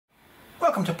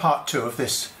Welcome to part 2 of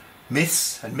this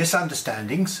myths and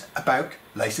misunderstandings about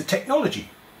laser technology.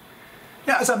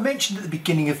 Now, as I mentioned at the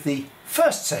beginning of the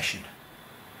first session,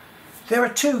 there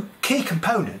are two key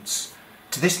components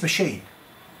to this machine.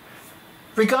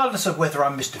 Regardless of whether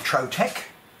I'm Mr. Trotec,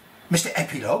 Mr.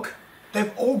 Epilogue,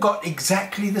 they've all got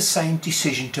exactly the same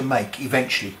decision to make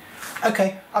eventually.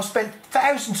 Okay, I've spent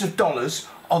thousands of dollars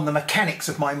on the mechanics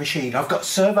of my machine. I've got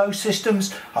servo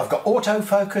systems, I've got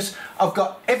autofocus, I've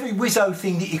got every whizzo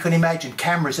thing that you can imagine,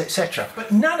 cameras, etc.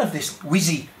 But none of this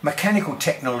whizzy mechanical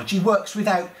technology works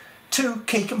without two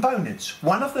key components.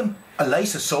 One of them, a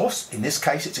laser source, in this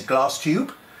case it's a glass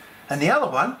tube, and the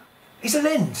other one is a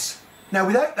lens. Now,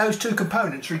 without those two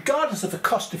components, regardless of the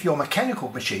cost of your mechanical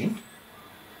machine,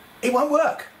 it won't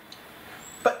work.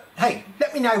 But hey,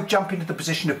 let me now jump into the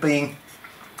position of being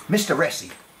Mr.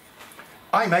 Ressi.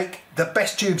 I make the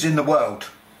best tubes in the world.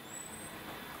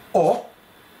 Or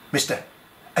Mr.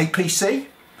 APC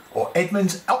or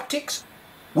Edmunds Optics,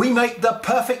 we make the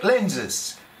perfect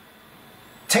lenses.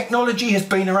 Technology has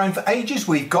been around for ages.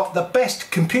 We've got the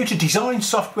best computer design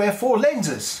software for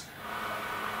lenses.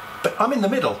 But I'm in the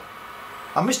middle.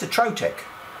 I'm Mr. Trotec.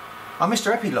 I'm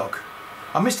Mr. Epilogue.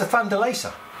 I'm Mr.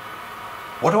 Fundalacer.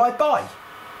 What do I buy?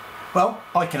 Well,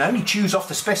 I can only choose off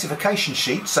the specification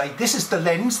sheet, say this is the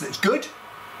lens that's good,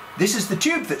 this is the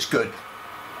tube that's good.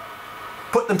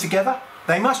 Put them together,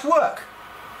 they must work.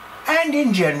 And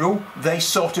in general, they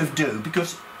sort of do,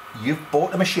 because you've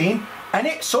bought a machine and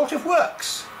it sort of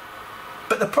works.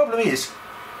 But the problem is,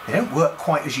 they don't work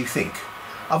quite as you think.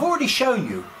 I've already shown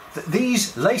you that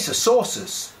these laser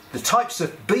sources, the types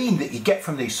of beam that you get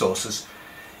from these sources,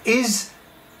 is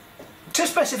to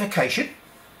specification,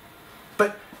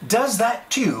 but does that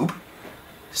tube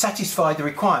satisfy the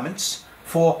requirements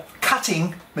for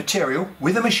cutting material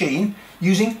with a machine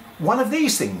using one of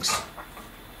these things?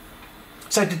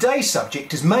 So today's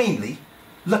subject is mainly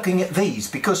looking at these,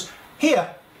 because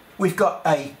here we've got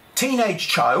a teenage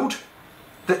child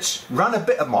that's run a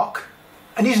bit amok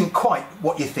and isn't quite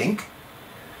what you think.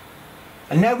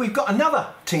 And now we've got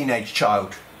another teenage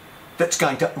child that's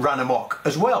going to run amok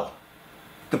as well.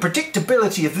 The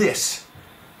predictability of this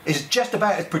is just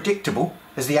about as predictable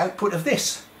as the output of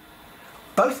this.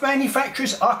 Both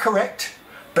manufacturers are correct,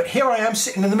 but here I am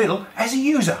sitting in the middle as a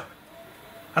user,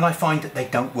 and I find that they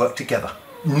don't work together.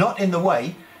 Not in the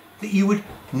way that you would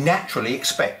naturally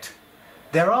expect.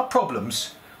 There are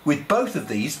problems with both of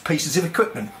these pieces of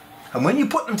equipment, and when you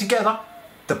put them together,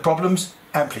 the problems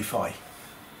amplify.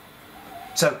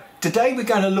 So today we're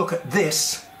going to look at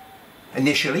this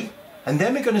initially, and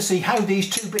then we're going to see how these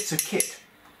two bits of kit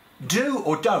do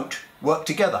or don't work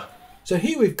together. So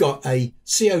here we've got a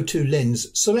CO2 lens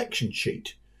selection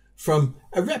sheet from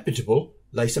a reputable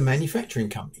laser manufacturing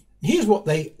company. Here's what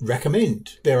they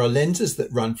recommend. There are lenses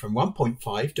that run from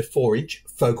 1.5 to 4 inch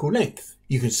focal length.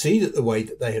 You can see that the way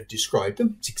that they have described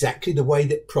them, it's exactly the way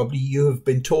that probably you have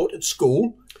been taught at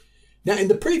school. Now, in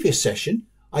the previous session,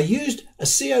 I used a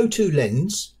CO2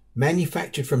 lens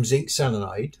manufactured from zinc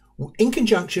selenide in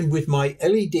conjunction with my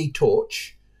LED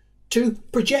torch to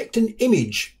project an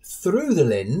image through the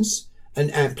lens and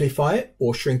amplify it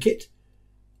or shrink it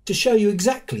to show you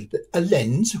exactly that a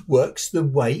lens works the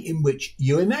way in which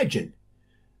you imagine.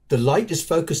 The light is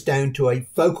focused down to a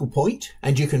focal point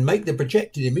and you can make the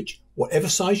projected image whatever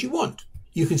size you want.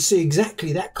 You can see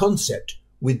exactly that concept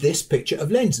with this picture of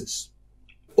lenses.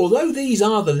 Although these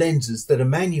are the lenses that are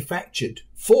manufactured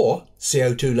for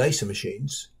CO2 laser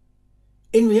machines,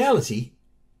 in reality,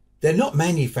 they're not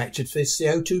manufactured for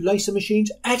CO2 laser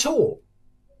machines at all.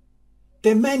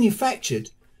 They're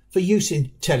manufactured for use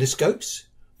in telescopes,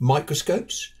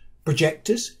 microscopes,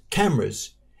 projectors,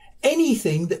 cameras,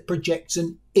 anything that projects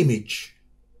an image.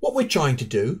 What we're trying to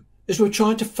do is we're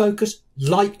trying to focus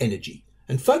light energy,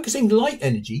 and focusing light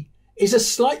energy is a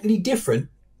slightly different,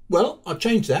 well, I'll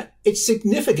change that, it's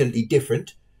significantly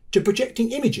different to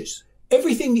projecting images.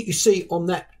 Everything that you see on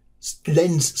that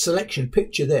lens selection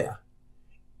picture there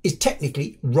is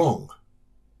technically wrong.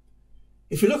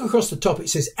 If you look across the top, it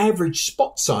says average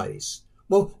spot size.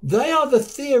 Well, they are the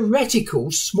theoretical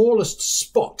smallest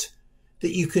spot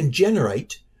that you can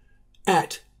generate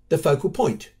at the focal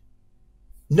point.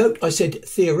 Note I said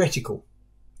theoretical.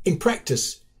 In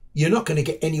practice, you're not going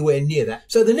to get anywhere near that.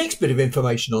 So the next bit of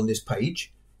information on this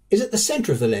page is at the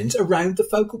center of the lens around the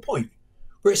focal point,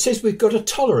 where it says we've got a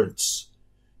tolerance.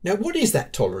 Now, what is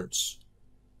that tolerance?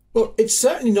 Well, it's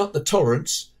certainly not the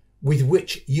tolerance with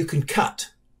which you can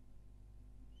cut.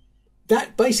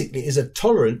 That basically is a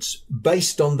tolerance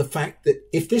based on the fact that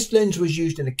if this lens was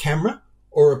used in a camera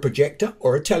or a projector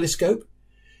or a telescope,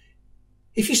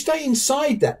 if you stay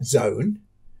inside that zone,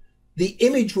 the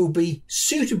image will be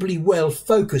suitably well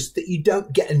focused that you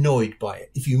don't get annoyed by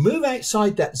it. If you move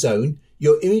outside that zone,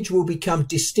 your image will become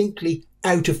distinctly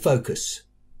out of focus.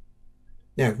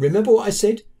 Now, remember what I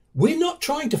said? We're not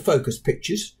trying to focus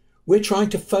pictures. We're trying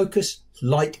to focus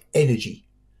light energy.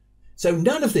 So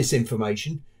none of this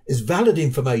information is valid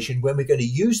information when we're going to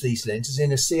use these lenses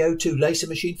in a CO2 laser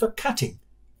machine for cutting.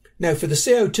 Now, for the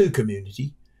CO2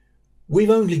 community, we've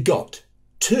only got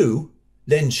two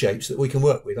lens shapes that we can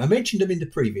work with. I mentioned them in the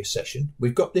previous session.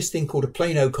 We've got this thing called a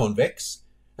plano-convex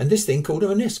and this thing called a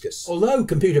meniscus. Although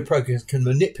computer programs can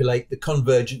manipulate the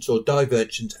convergence or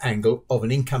divergence angle of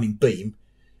an incoming beam,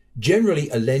 generally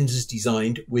a lens is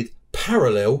designed with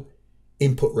parallel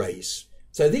input rays.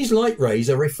 So these light rays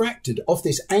are refracted off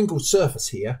this angled surface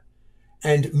here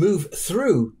and move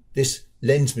through this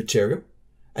lens material.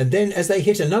 And then as they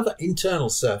hit another internal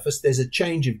surface, there's a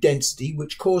change of density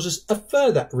which causes a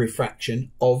further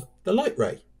refraction of the light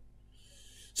ray.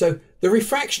 So the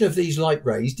refraction of these light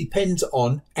rays depends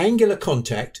on angular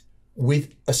contact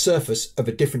with a surface of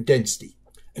a different density.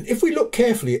 And if we look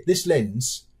carefully at this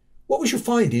lens, what we shall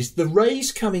find is the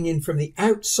rays coming in from the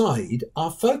outside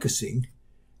are focusing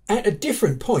at a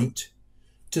different point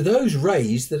to those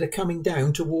rays that are coming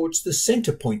down towards the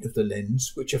center point of the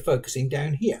lens, which are focusing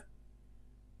down here.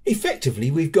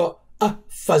 Effectively, we've got a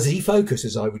fuzzy focus,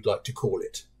 as I would like to call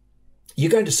it.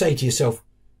 You're going to say to yourself,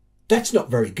 that's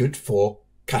not very good for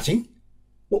cutting.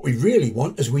 What we really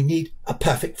want is we need a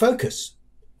perfect focus.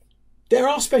 There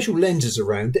are special lenses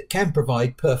around that can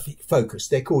provide perfect focus.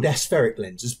 They're called aspheric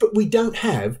lenses, but we don't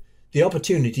have the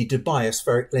opportunity to buy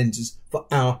aspheric lenses for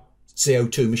our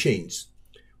CO2 machines.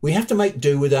 We have to make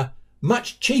do with a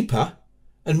much cheaper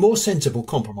and more sensible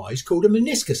compromise called a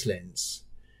meniscus lens.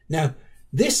 Now,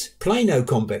 this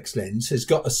plano-convex lens has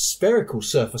got a spherical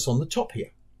surface on the top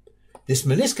here. This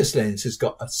meniscus lens has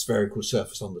got a spherical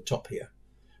surface on the top here,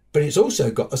 but it's also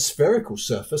got a spherical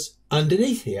surface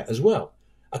underneath here as well,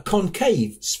 a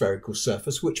concave spherical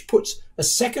surface which puts a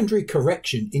secondary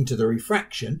correction into the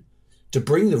refraction to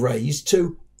bring the rays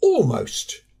to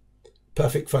almost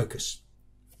perfect focus.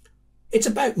 It's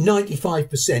about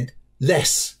 95%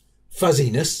 less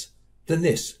fuzziness than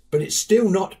this, but it's still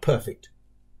not perfect.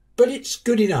 But it's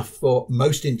good enough for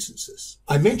most instances.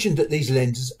 I mentioned that these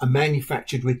lenses are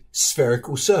manufactured with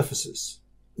spherical surfaces.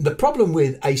 The problem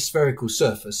with a spherical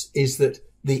surface is that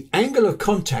the angle of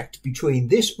contact between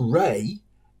this ray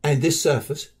and this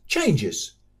surface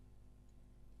changes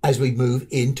as we move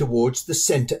in towards the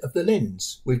center of the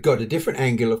lens. We've got a different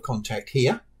angle of contact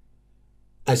here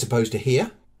as opposed to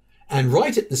here. And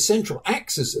right at the central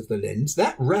axis of the lens,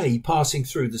 that ray passing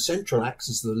through the central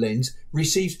axis of the lens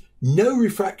receives no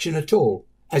refraction at all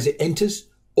as it enters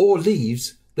or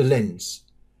leaves the lens,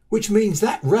 which means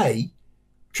that ray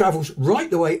travels right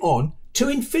the way on to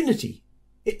infinity.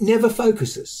 It never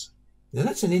focuses. Now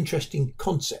that's an interesting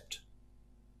concept,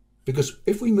 because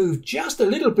if we move just a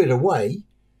little bit away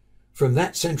from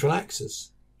that central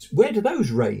axis, where do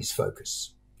those rays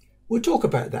focus? We'll talk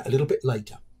about that a little bit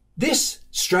later. This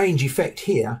strange effect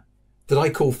here that I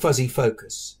call fuzzy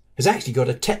focus has actually got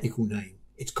a technical name.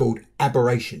 It's called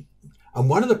aberration. And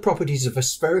one of the properties of a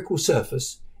spherical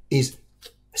surface is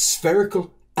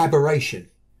spherical aberration.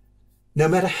 No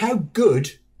matter how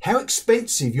good, how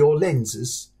expensive your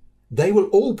lenses, they will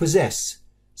all possess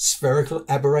spherical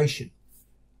aberration.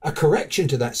 A correction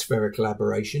to that spherical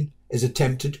aberration is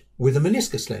attempted with a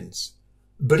meniscus lens,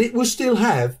 but it will still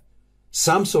have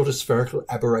some sort of spherical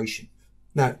aberration.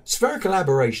 Now, spherical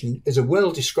aberration is a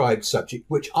well-described subject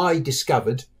which I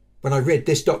discovered when I read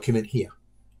this document here.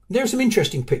 There are some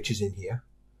interesting pictures in here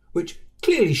which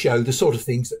clearly show the sort of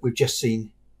things that we've just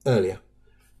seen earlier.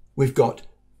 We've got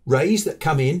rays that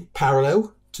come in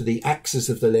parallel to the axis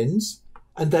of the lens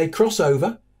and they cross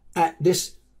over at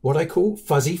this, what I call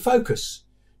fuzzy focus.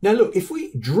 Now look, if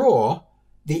we draw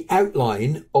the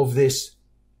outline of this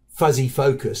fuzzy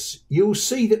focus, you'll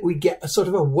see that we get a sort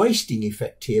of a wasting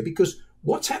effect here, because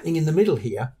what's happening in the middle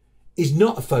here is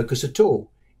not a focus at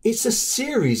all. It's a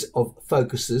series of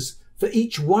focuses for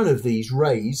each one of these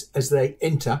rays as they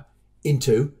enter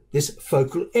into this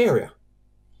focal area.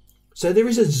 So there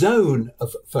is a zone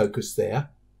of focus there,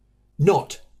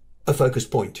 not a focus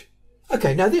point.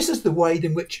 Okay, now this is the way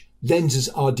in which lenses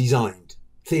are designed,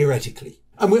 theoretically.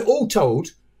 And we're all told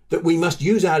that we must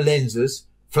use our lenses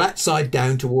flat side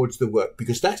down towards the work,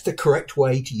 because that's the correct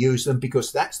way to use them,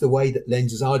 because that's the way that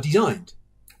lenses are designed.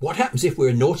 What happens if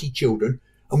we're naughty children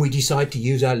and we decide to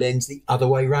use our lens the other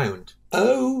way round?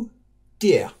 Oh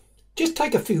dear. Just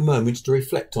take a few moments to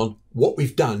reflect on what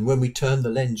we've done when we turn the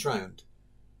lens round.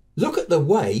 Look at the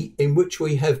way in which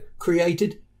we have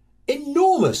created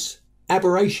enormous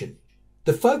aberration.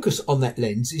 the focus on that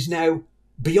lens is now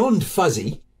beyond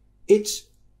fuzzy. It's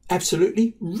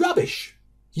absolutely rubbish.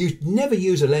 You'd never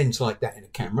use a lens like that in a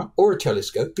camera or a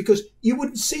telescope because you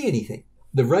wouldn't see anything.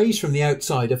 The rays from the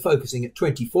outside are focusing at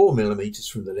 24 millimeters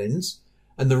from the lens,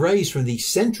 and the rays from the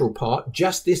central part,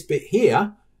 just this bit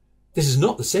here, this is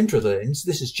not the center of the lens,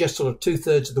 this is just sort of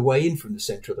 2/3 of the way in from the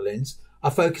center of the lens,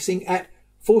 are focusing at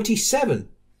 47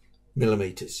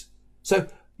 millimeters. So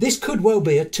this could well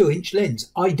be a 2-inch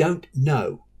lens. I don't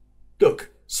know.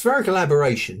 Look, spherical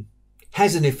aberration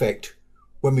has an effect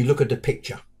when we look at a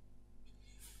picture.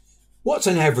 What's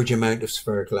an average amount of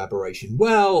spherical aberration?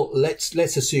 Well, let's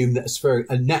assume that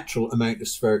a natural amount of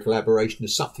spherical aberration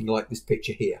is something like this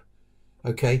picture here.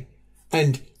 Okay?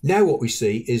 And now what we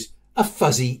see is a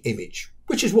fuzzy image,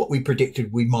 which is what we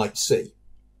predicted we might see.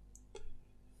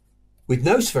 With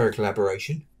no spherical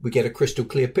aberration, we get a crystal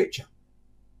clear picture.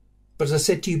 But as I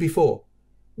said to you before,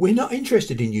 we're not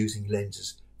interested in using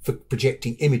lenses for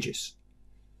projecting images.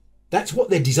 That's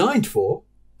what they're designed for,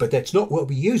 but that's not what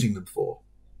we're using them for.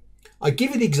 I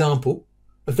give you the example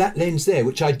of that lens there,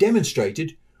 which I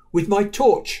demonstrated with my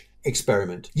torch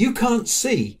experiment. You can't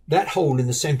see that hole in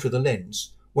the center of the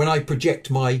lens when I project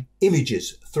my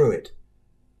images through it.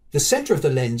 The center of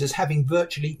the lens is having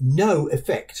virtually no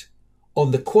effect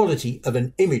on the quality of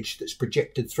an image that's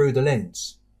projected through the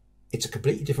lens. It's a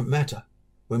completely different matter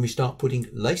when we start putting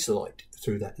laser light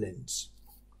through that lens.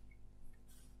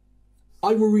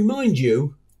 I will remind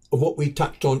you of what we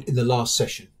touched on in the last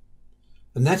session,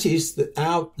 and that is that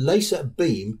our laser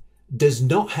beam does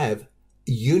not have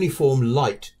uniform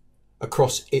light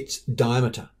across its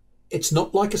diameter. It's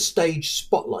not like a stage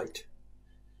spotlight.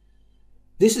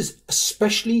 This is a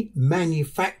specially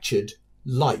manufactured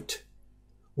light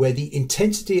where the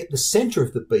intensity at the center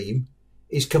of the beam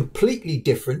is completely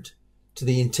different to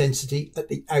the intensity at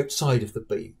the outside of the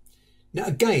beam. Now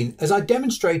again, as I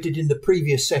demonstrated in the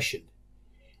previous session,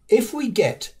 if we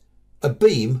get a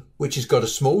beam which has got a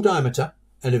small diameter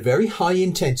and a very high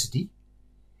intensity,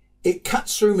 it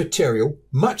cuts through material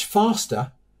much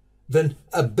faster than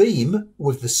a beam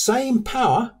with the same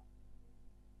power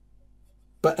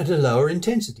but at a lower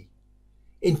intensity.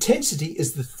 Intensity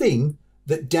is the thing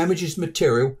that damages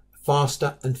material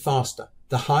faster and faster.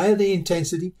 The higher the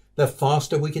intensity, the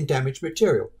faster we can damage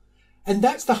material. And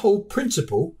that's the whole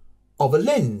principle of a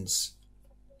lens.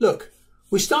 Look,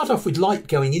 we start off with light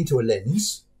going into a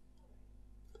lens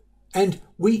and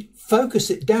we focus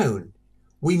it down.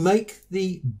 We make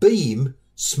the beam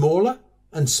smaller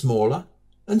and smaller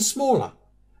and smaller.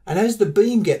 And as the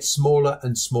beam gets smaller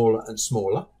and smaller and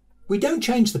smaller, we don't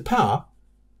change the power.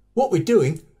 What we're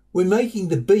doing, we're making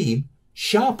the beam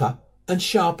sharper and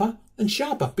sharper and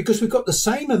sharper because we've got the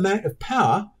same amount of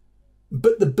power,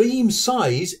 but the beam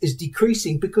size is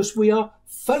decreasing because we are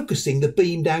focusing the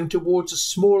beam down towards a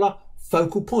smaller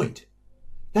focal point.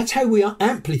 That's how we are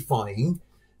amplifying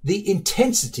the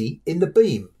intensity in the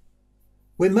beam.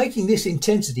 We're making this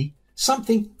intensity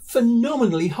something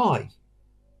phenomenally high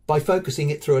by focusing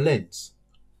it through a lens.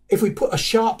 If we put a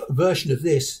sharp version of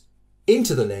this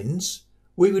into the lens,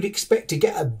 we would expect to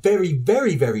get a very,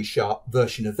 very, very sharp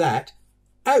version of that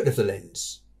out of the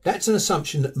lens. That's an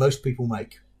assumption that most people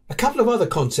make. A couple of other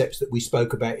concepts that we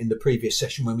spoke about in the previous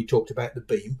session when we talked about the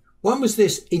beam. One was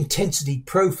this intensity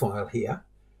profile here,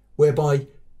 whereby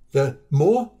the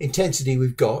more intensity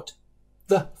we've got,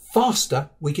 the faster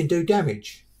we can do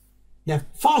damage. Now,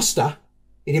 faster,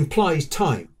 it implies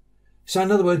time. So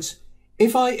in other words,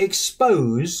 if I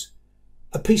expose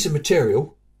a piece of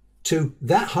material to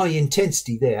that high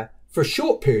intensity there for a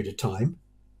short period of time,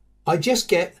 I just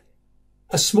get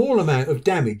a small amount of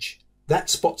damage, that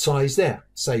spot size there,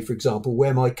 say for example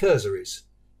where my cursor is,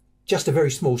 just a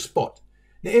very small spot.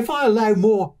 Now if I allow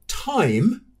more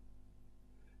time,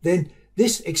 then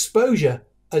this exposure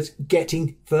is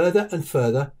getting further and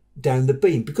further down the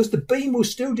beam, because the beam will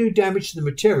still do damage to the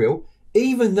material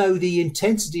even though the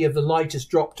intensity of the light has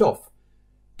dropped off.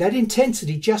 That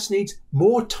intensity just needs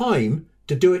more time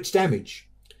to do its damage.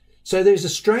 So there's a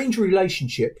strange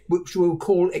relationship which we'll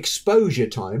call exposure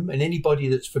time, and anybody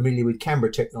that's familiar with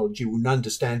camera technology will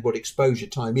understand what exposure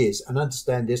time is and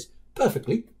understand this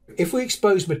perfectly. If we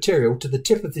expose material to the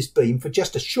tip of this beam for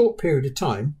just a short period of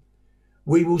time,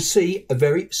 we will see a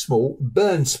very small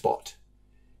burn spot.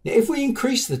 Now if we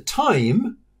increase the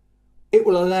time, it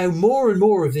will allow more and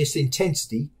more of this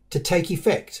intensity to take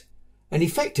effect. And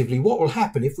effectively what will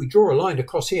happen if we draw a line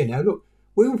across here now, look,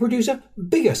 we will produce a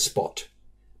bigger spot.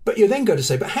 But you're then going to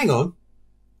say, but hang on,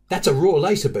 that's a raw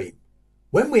laser beam.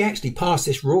 When we actually pass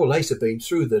this raw laser beam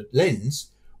through the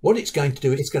lens, what it's going to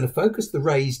do, it's going to focus the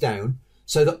rays down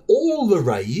so that all the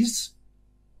rays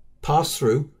pass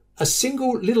through a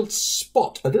single little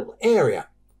spot, a little area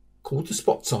called the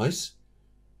spot size.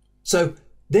 So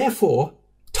therefore,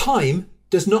 time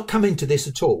does not come into this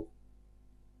at all.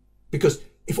 Because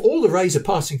if all the rays are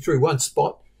passing through one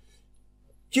spot,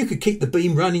 you could keep the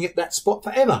beam running at that spot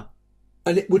forever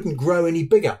and it wouldn't grow any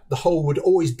bigger. The hole would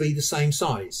always be the same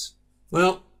size.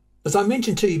 Well, as I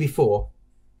mentioned to you before,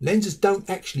 lenses don't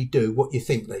actually do what you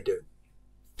think they do.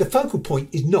 The focal point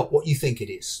is not what you think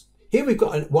it is. Here we've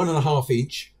got a 1.5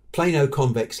 inch plano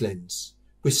convex lens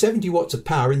with 70 watts of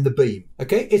power in the beam.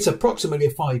 Okay, it's approximately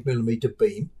a 5mm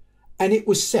beam, and it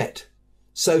was set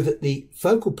so that the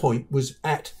focal point was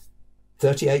at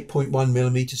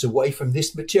 38.1mm away from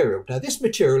this material. Now this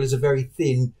material is a very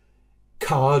thin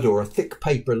card or a thick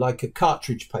paper like a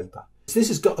cartridge paper. This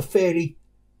has got a fairly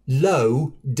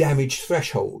low damage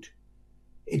threshold.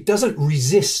 It doesn't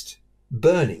resist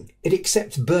burning. It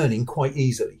accepts burning quite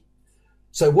easily.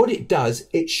 So what it does,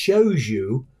 it shows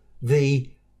you the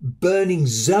burning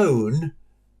zone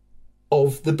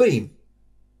of the beam.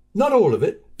 Not all of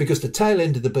it, because the tail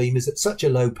end of the beam is at such a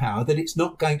low power that it's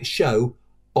not going to show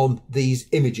on these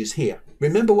images here.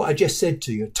 Remember what I just said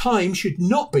to you. Time should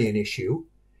not be an issue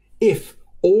if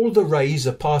all the rays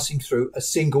are passing through a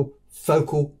single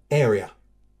focal area.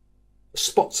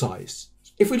 Spot size.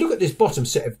 If we look at this bottom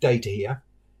set of data here,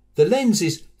 the lens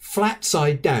is flat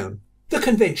side down, the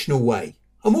conventional way.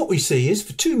 And what we see is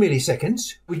for 2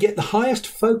 milliseconds, we get the highest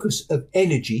focus of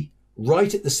energy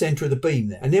right at the center of the beam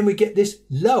there. And then we get this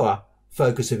lower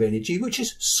focus of energy, which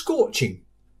is scorching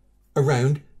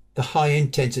around the high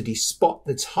intensity spot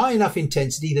that's high enough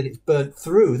intensity that it's burnt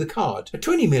through the card. At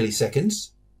 20 milliseconds,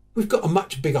 we've got a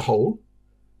much bigger hole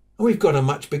and we've got a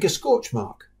much bigger scorch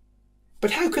mark.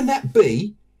 But how can that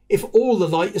be if all the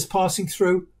light is passing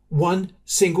through one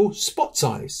single spot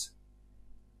size?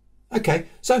 Okay,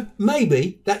 so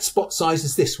maybe that spot size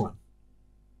is this one.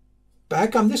 But how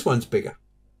come this one's bigger?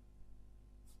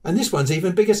 And this one's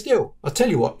even bigger still. I'll tell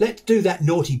you what, let's do that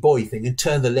naughty boy thing and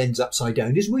turn the lens upside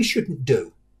down, as we shouldn't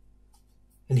do.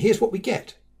 And here's what we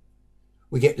get.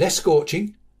 We get less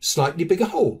scorching, slightly bigger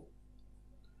hole.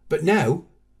 But now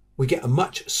we get a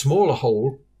much smaller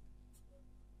hole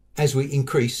as we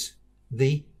increase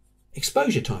the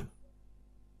exposure time.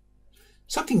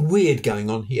 Something weird going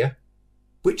on here,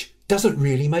 which doesn't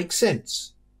really make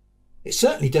sense. It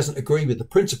certainly doesn't agree with the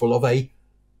principle of a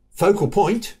focal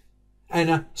point and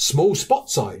a small spot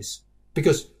size.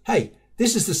 Because, hey,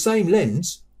 this is the same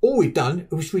lens. All we've done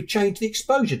is we've changed the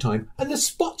exposure time and the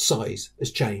spot size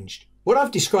has changed. What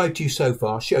I've described to you so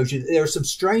far shows you that there are some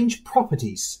strange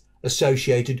properties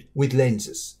associated with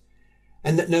lenses,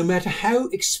 and that no matter how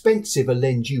expensive a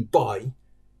lens you buy,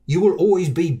 you will always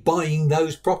be buying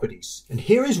those properties. And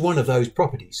here is one of those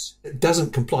properties that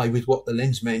doesn't comply with what the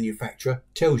lens manufacturer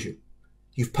tells you.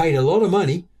 You've paid a lot of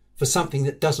money for something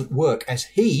that doesn't work as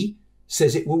he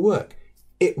says it will work.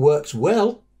 It works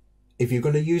well if you're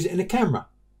going to use it in a camera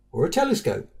or a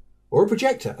telescope or a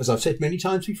projector, as I've said many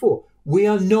times before. We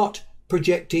are not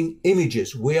projecting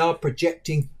images. We are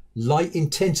projecting light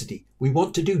intensity. We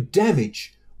want to do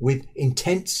damage with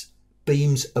intense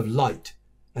beams of light.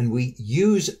 And we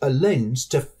use a lens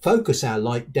to focus our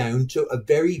light down to a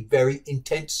very, very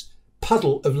intense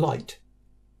puddle of light.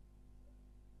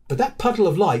 But that puddle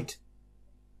of light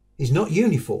is not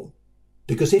uniform,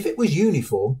 because if it was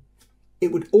uniform,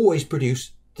 it would always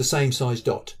produce the same size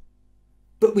dot.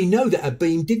 But we know that a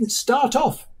beam didn't start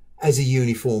off as a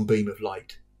uniform beam of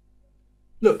light.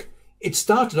 Look, it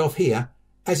started off here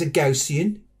as a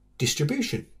Gaussian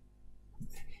distribution.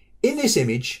 In this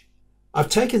image, I've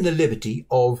taken the liberty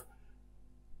of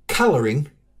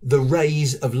colouring the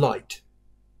rays of light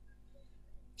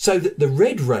so that the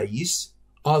red rays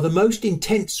are the most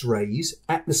intense rays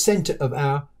at the centre of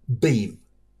our beam,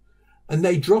 and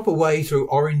they drop away through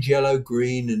orange, yellow,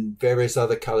 green and various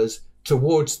other colours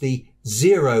towards the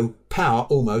zero power,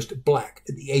 almost black,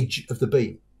 at the edge of the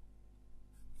beam.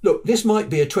 Look, this might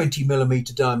be a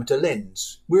 20mm diameter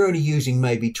lens. We're only using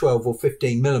maybe 12 or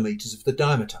 15mm of the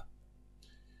diameter.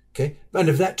 Okay, and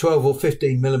of that 12 or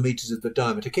 15mm of the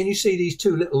diameter, can you see these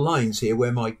two little lines here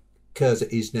where my cursor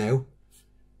is now?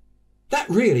 That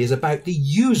really is about the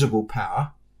usable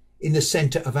power in the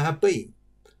centre of our beam.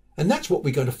 And that's what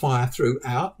we're going to fire through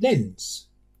our lens.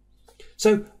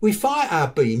 So we fire our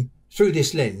beam through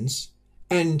this lens,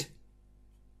 and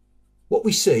what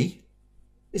we see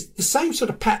is the same sort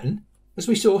of pattern as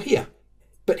we saw here.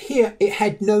 But here it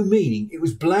had no meaning. It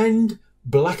was bland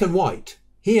black and white.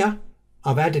 Here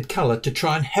I've added colour to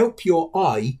try and help your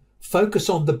eye focus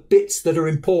on the bits that are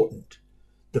important.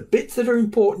 The bits that are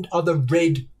important are the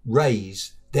red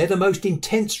rays. They're the most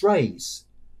intense rays.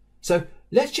 So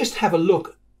let's just have a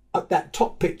look at that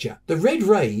top picture, the red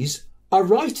rays are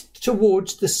right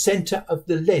towards the centre of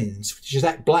the lens, which is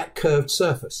that black curved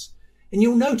surface. And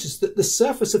you'll notice that the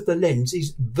surface of the lens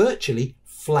is virtually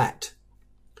flat.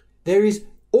 There is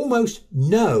almost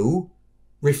no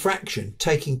refraction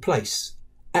taking place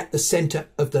at the centre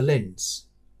of the lens.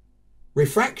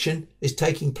 Refraction is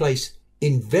taking place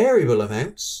in variable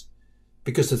amounts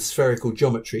because of the spherical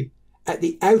geometry at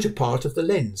the outer part of the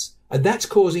lens, and that's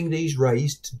causing these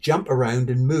rays to jump around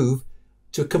and move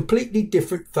to completely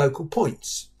different focal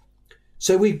points.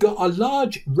 So we've got a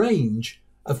large range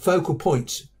of focal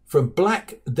points from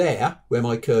black there, where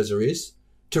my cursor is,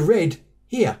 to red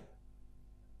here.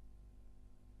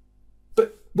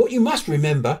 But what you must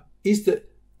remember is that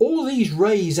all these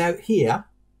rays out here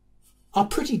are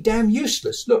pretty damn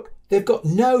useless. Look, they've got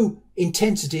no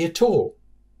intensity at all.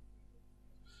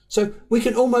 So we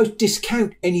can almost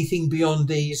discount anything beyond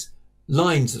these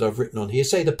lines that I've written on here.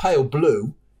 Say the pale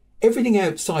blue, everything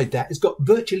outside that has got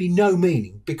virtually no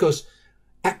meaning, because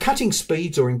at cutting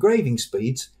speeds or engraving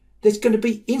speeds, there's going to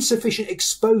be insufficient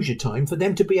exposure time for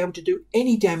them to be able to do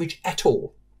any damage at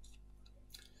all.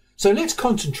 So let's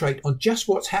concentrate on just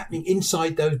what's happening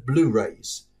inside those blue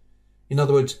rays. In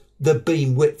other words, the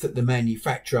beam width that the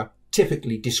manufacturer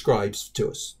typically describes to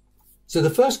us. So the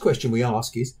first question we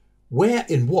ask is, where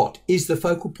in what is the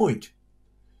focal point?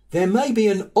 There may be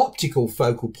an optical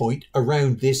focal point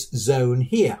around this zone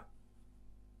here.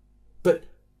 But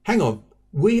hang on,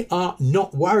 we are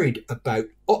not worried about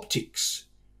optics.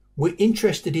 We're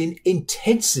interested in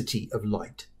intensity of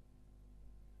light.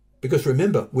 Because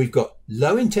remember, we've got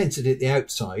low intensity at the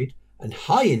outside and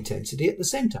high intensity at the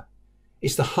centre.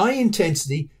 It's the high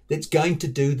intensity that's going to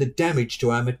do the damage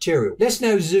to our material. Let's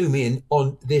now zoom in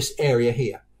on this area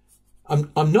here.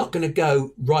 I'm not going to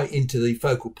go right into the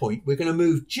focal point. We're going to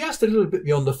move just a little bit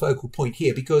beyond the focal point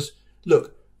here because,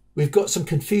 look, we've got some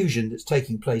confusion that's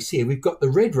taking place here. We've got the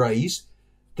red rays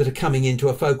that are coming into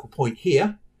a focal point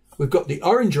here. We've got the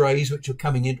orange rays which are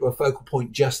coming into a focal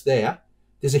point just there.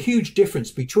 There's a huge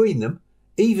difference between them,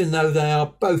 even though they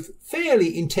are both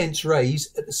fairly intense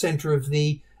rays at the centre of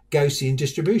the Gaussian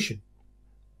distribution.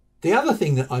 The other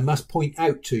thing that I must point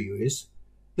out to you is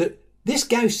that this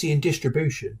Gaussian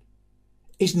distribution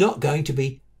is not going to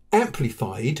be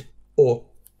amplified or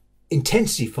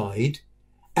intensified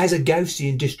as a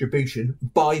Gaussian distribution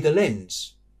by the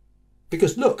lens.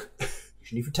 Because look, if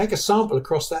you take a sample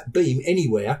across that beam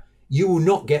anywhere, you will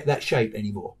not get that shape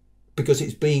anymore because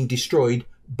it's being destroyed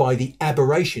by the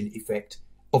aberration effect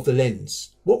of the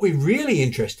lens. What we're really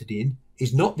interested in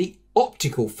is not the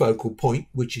optical focal point,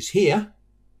 which is here,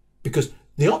 because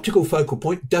the optical focal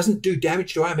point doesn't do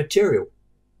damage to our material.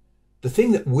 The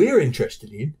thing that we're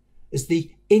interested in is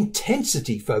the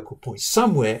intensity focal point.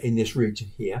 Somewhere in this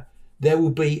region here, there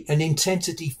will be an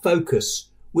intensity focus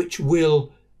which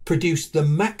will produce the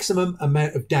maximum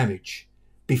amount of damage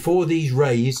before these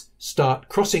rays start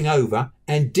crossing over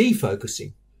and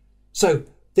defocusing. So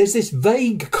there's this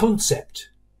vague concept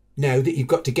now that you've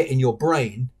got to get in your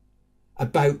brain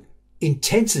about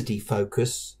intensity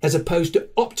focus as opposed to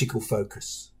optical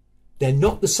focus. They're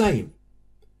not the same.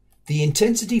 The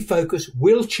intensity focus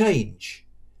will change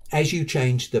as you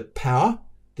change the power,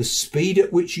 the speed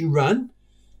at which you run,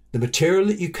 the material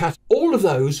that you cut. All of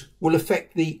those will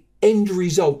affect the end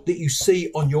result that you see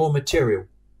on your material.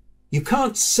 You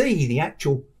can't see the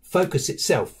actual focus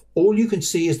itself. All you can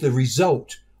see is the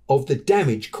result of the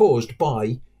damage caused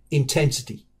by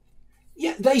intensity.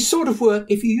 Yeah, they sort of work.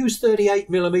 If you use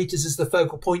 38mm as the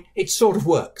focal point, it sort of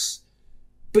works.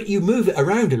 But you move it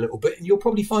around a little bit and you'll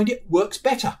probably find it works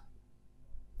better.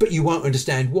 But you won't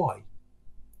understand why.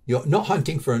 You're not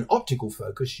hunting for an optical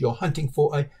focus, you're hunting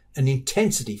for an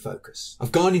intensity focus.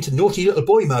 I've gone into naughty little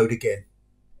boy mode again.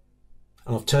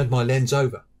 And I've turned my lens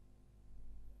over.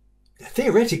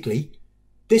 Theoretically,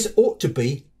 this ought to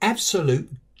be absolute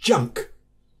junk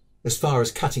as far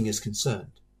as cutting is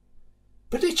concerned.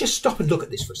 But let's just stop and look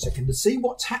at this for a second and see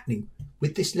what's happening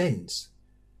with this lens.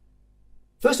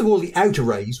 First of all, the outer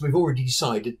rays, we've already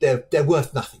decided they're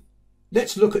worth nothing.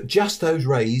 Let's look at just those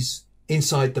rays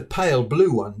inside the pale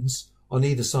blue ones on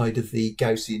either side of the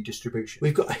Gaussian distribution.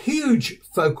 We've got a huge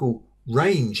focal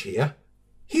range here,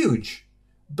 huge,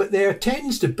 but there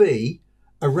tends to be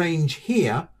a range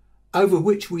here over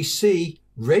which we see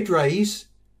red rays,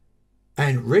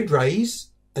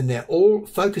 and they're all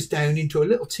focused down into a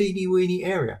little teeny weeny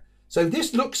area. So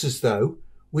this looks as though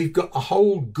we've got a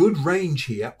whole good range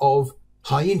here of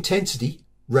high intensity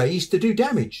rays to do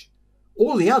damage.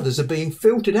 All the others are being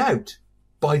filtered out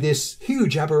by this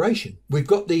huge aberration. We've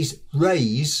got these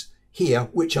rays here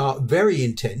which are very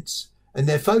intense and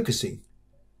they're focusing.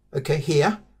 Okay,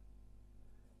 here.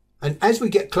 And as we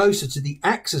get closer to the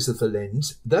axis of the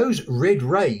lens, those red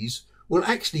rays will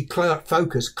actually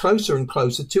focus closer and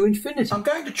closer to infinity. I'm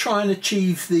going to try and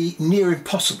achieve the near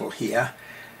impossible here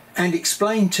and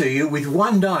explain to you with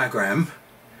one diagram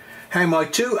how my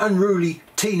two unruly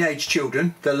teenage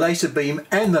children, the laser beam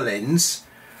and the lens,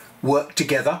 work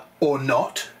together or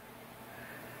not,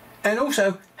 and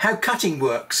also how cutting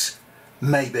works,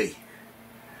 maybe,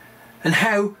 and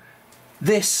how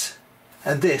this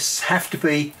and this have to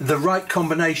be the right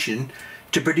combination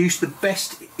to produce the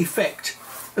best effect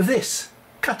of this,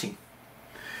 cutting.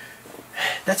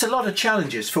 That's a lot of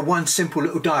challenges for one simple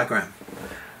little diagram,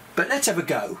 but let's have a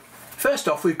go. First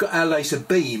off, we've got our laser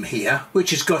beam here,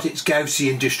 which has got its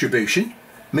Gaussian distribution,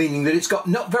 meaning that it's got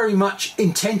not very much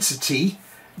intensity,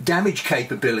 damage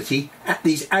capability at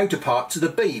these outer parts of the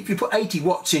beam. If you put 80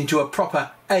 watts into a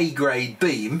proper A-grade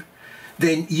beam,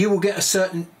 then you will get a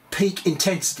certain peak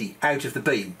intensity out of the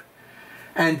beam.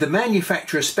 And the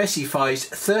manufacturer specifies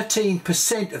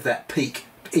 13% of that peak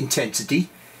intensity,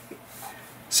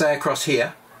 say across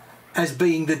here, as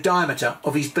being the diameter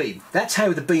of his beam. That's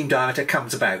how the beam diameter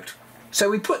comes about. So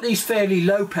we put these fairly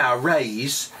low power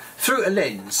rays through a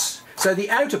lens. So the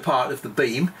outer part of the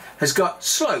beam has got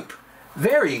slope,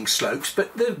 varying slopes,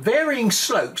 but the varying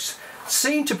slopes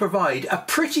seem to provide a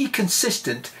pretty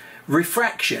consistent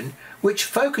refraction which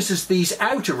focuses these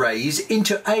outer rays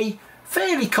into a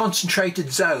fairly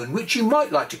concentrated zone, which you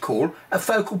might like to call a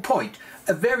focal point,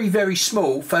 a very, very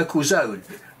small focal zone.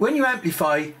 When you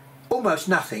amplify almost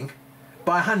nothing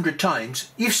by 100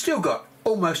 times, you've still got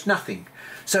almost nothing.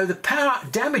 So the power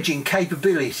damaging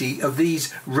capability of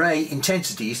these ray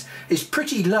intensities is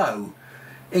pretty low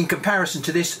in comparison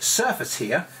to this surface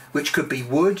here, which could be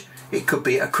wood, it could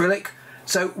be acrylic.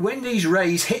 So when these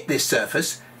rays hit this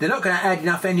surface, they're not going to add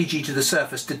enough energy to the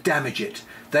surface to damage it.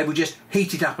 They will just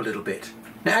heat it up a little bit.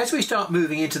 Now as we start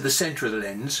moving into the centre of the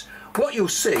lens, what you'll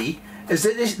see is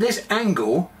that this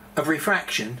angle of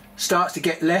refraction starts to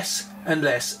get less and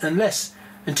less and less,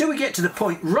 until we get to the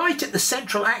point right at the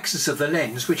central axis of the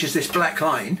lens, which is this black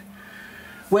line,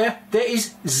 where there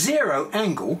is zero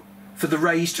angle for the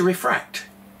rays to refract.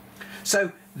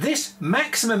 So this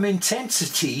maximum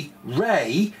intensity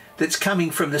ray that's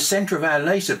coming from the centre of our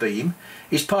laser beam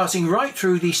is passing right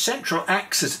through the central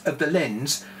axis of the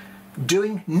lens,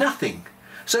 doing nothing.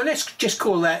 So let's just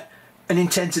call that an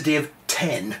intensity of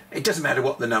 10. It doesn't matter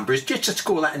what the number is, just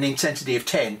call that an intensity of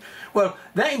 10. Well,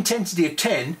 that intensity of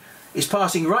 10 is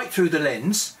passing right through the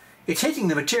lens. It's hitting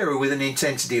the material with an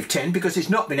intensity of 10 because it's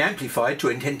not been amplified to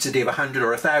an intensity of 100 or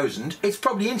 1000. It's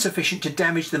probably insufficient to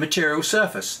damage the material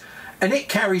surface, and it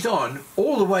carries on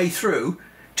all the way through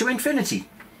to infinity.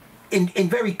 In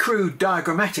very crude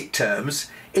diagrammatic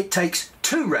terms, it takes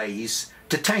two rays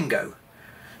to tango.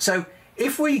 So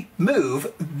if we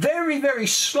move very, very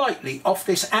slightly off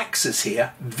this axis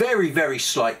here, very, very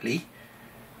slightly,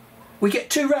 we get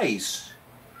two rays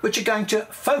which are going to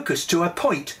focus to a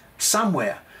point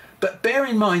somewhere. But bear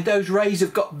in mind, those rays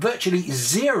have got virtually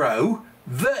zero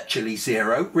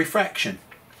refraction.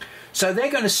 So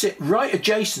they're going to sit right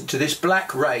adjacent to this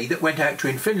black ray that went out to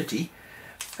infinity,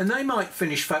 and they might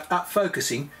finish up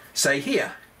focusing, say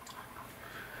here.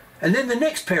 And then the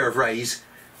next pair of rays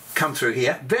come through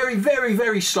here, very, very,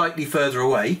 very slightly further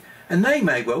away, and they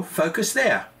may well focus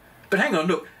there. But hang on,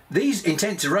 look, these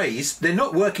intense rays, they're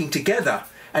not working together.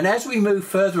 And as we move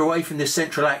further away from this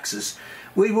central axis,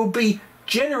 we will be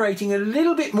generating a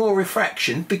little bit more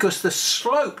refraction because the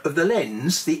slope of the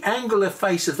lens, the angular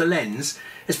face of the lens,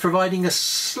 is providing a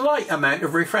slight amount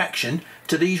of refraction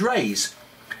to these rays.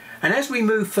 And as we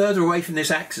move further away from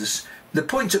this axis, the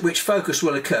points at which focus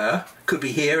will occur could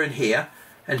be here and here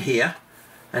and here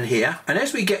and here. And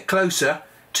as we get closer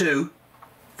to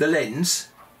the lens,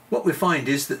 what we find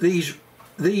is that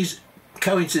these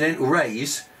coincidental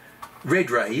rays,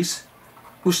 red rays,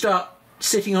 will start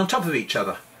sitting on top of each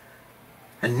other.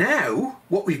 And now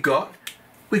what we've got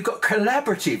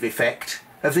collaborative effect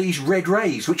of these red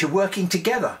rays which are working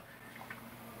together.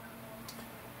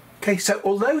 Okay, so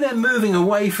although they're moving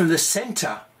away from the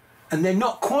centre and they're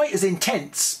not quite as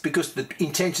intense because the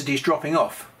intensity is dropping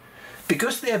off,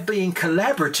 because they're being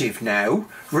collaborative now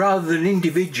rather than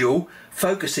individual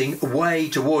focusing away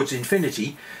towards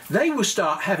infinity, they will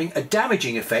start having a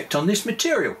damaging effect on this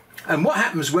material. And what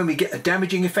happens when we get a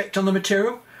damaging effect on the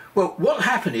material? Well, what will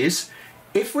happen is,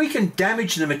 if we can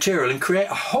damage the material and create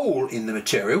a hole in the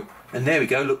material, and there we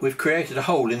go, look, we've created a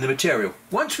hole in the material.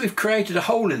 Once we've created a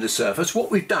hole in the surface,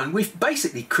 what we've done, we've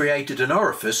basically created an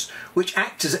orifice which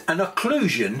acts as an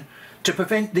occlusion to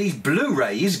prevent these blue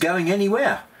rays going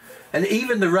anywhere. And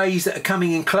even the rays that are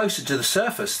coming in closer to the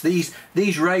surface, these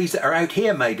rays that are out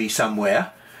here maybe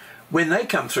somewhere, when they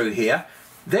come through here,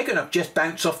 they're going to just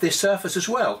bounce off this surface as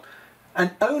well.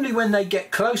 And only when they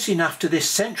get close enough to this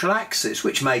central axis,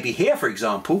 which may be here for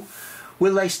example,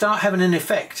 will they start having an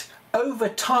effect. Over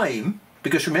time,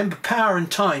 because remember power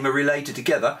and time are related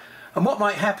together, and what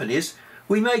might happen is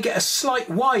we may get a slight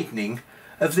widening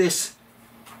of this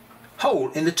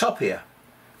hole in the top here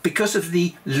because of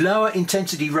the lower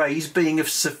intensity rays being of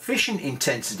sufficient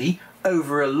intensity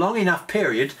over a long enough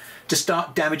period to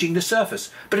start damaging the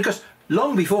surface. But of course,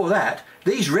 long before that,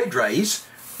 these red rays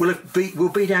will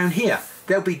be down here.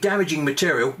 They'll be damaging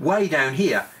material way down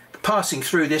here, passing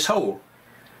through this hole.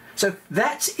 So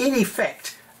that's in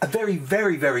effect a very,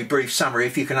 very, very brief summary,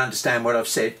 if you can understand what I've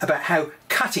said, about how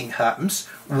cutting happens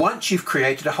once you've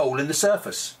created a hole in the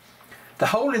surface. The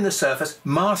hole in the surface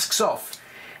masks off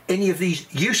any of these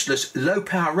useless low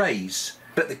power rays.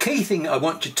 But the key thing I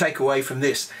want to take away from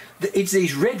this, it's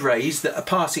these red rays that are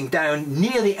passing down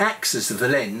near the axis of the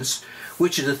lens,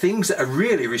 which are the things that are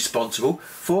really responsible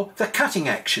for the cutting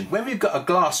action. When we've got a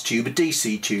glass tube, a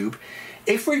DC tube,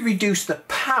 if we reduce the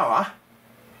power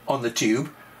on the tube,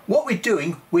 what we're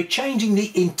doing, we're changing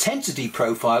the intensity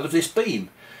profile of this beam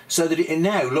so that it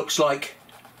now looks like...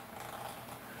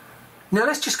 Now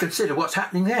let's just consider what's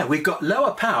happening there. We've got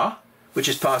lower power, which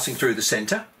is passing through the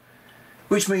centre,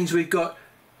 which means we've got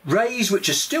rays which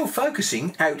are still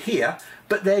focusing out here,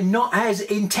 but they're not as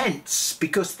intense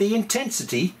because the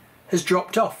intensity has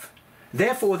dropped off.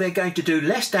 Therefore, they're going to do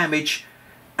less damage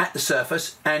at the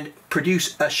surface and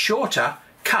produce a shorter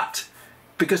cut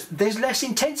because there's less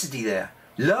intensity there.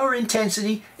 Lower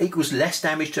intensity equals less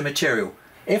damage to material.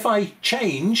 If I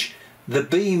change the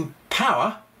beam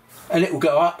power, and it will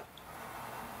go up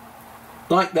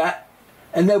like that,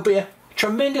 and there'll be a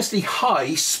tremendously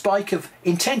high spike of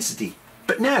intensity.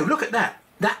 But now look at that.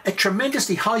 A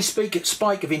tremendously high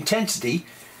spike of intensity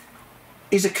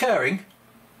is occurring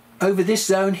over this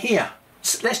zone here.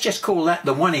 So let's just call that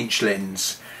the 1-inch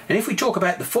lens. And if we talk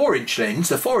about the 4-inch lens,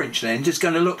 the 4-inch lens is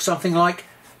going to look something like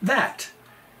that.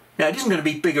 Now it isn't going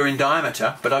to be bigger in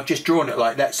diameter, but I've just drawn it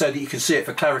like that so that you can see it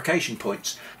for clarification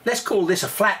points. Let's call this a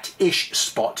flat-ish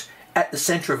spot at the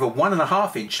centre of a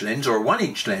 1.5-inch lens or a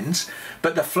 1-inch lens,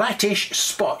 but the flat-ish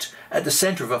spot at the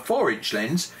centre of a 4-inch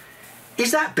lens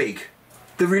is that big.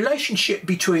 The relationship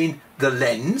between the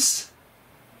lens,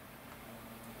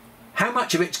 how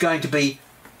much of it's going to be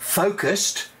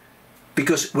focused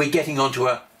because we're getting onto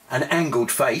an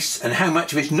angled face, and how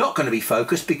much of it's not going to be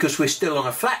focused because we're still on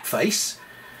a flat face.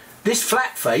 This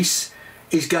flat face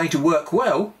is going to work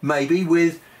well maybe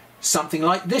with something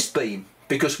like this beam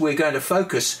because we're going to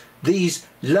focus these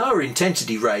lower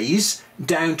intensity rays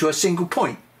down to a single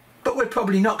point, but we're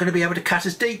probably not going to be able to cut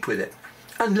as deep with it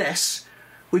unless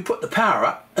we put the power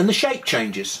up and the shape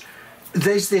changes.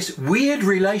 There's this weird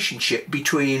relationship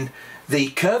between the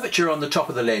curvature on the top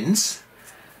of the lens,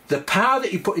 the power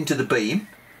that you put into the beam,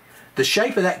 the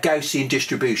shape of that Gaussian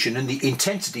distribution and the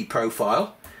intensity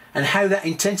profile, and how that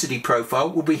intensity profile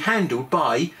will be handled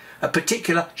by a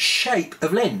particular shape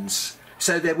of lens.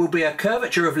 So there will be a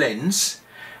curvature of lens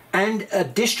and a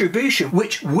distribution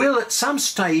which will at some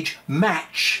stage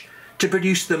match to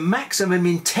produce the maximum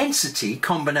intensity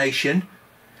combination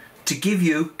to give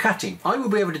you cutting. I will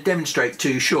be able to demonstrate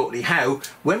to you shortly how,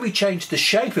 when we change the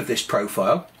shape of this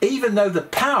profile, even though the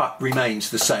power remains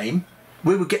the same,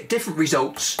 we will get different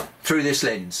results through this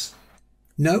lens.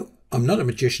 No, I'm not a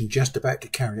magician just about to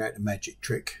carry out a magic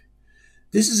trick.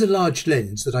 This is a large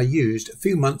lens that I used a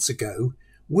few months ago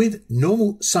with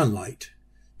normal sunlight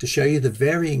to show you the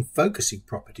varying focusing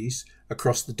properties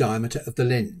across the diameter of the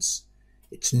lens.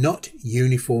 It's not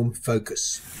uniform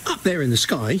focus. Up there in the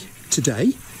sky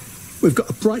today, we've got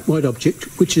a bright white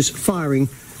object which is firing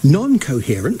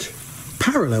non-coherent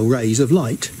parallel rays of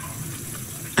light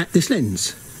at this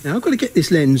lens. Now I've got to get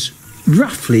this lens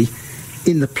roughly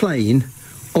in the plane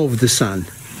of the sun.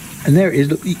 And there it is.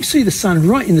 Look, you can see the sun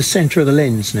right in the centre of the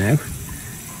lens now.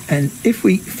 And if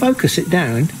we focus it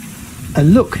down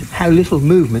and look how little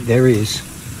movement there is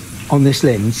on this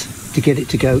lens to get it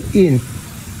to go in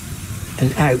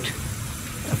and out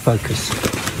of focus.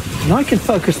 And I can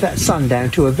focus that sun down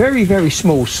to a very, very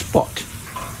small spot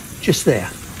just there.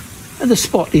 And the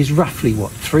spot is roughly,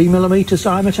 what, 3 millimetres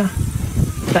diameter?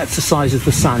 That's the size of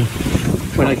the sun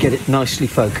when I get it nicely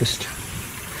focused.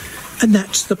 And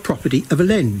that's the property of a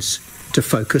lens, to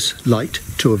focus light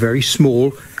to a very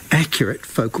small, accurate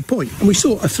focal point. And we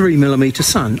saw a 3 millimetre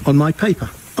sun on my paper.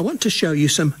 I want to show you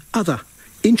some other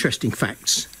interesting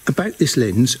facts about this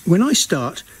lens when I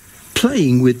start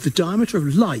playing with the diameter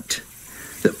of light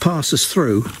that passes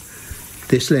through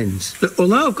this lens. Look,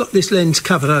 although I've got this lens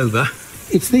covered over,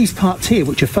 it's these parts here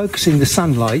which are focusing the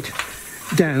sunlight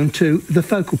down to the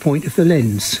focal point of the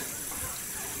lens.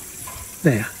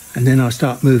 There, and then I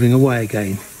start moving away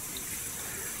again.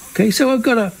 Okay, so I've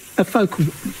got a focal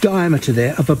diameter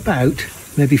there of about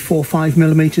maybe 4 or 5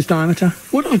 millimeters diameter.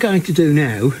 What I'm going to do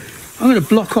now, I'm going to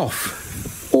block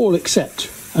off all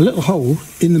except a little hole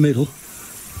in the middle,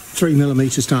 3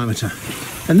 millimeters diameter,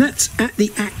 and that's at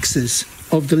the axis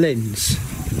of the lens.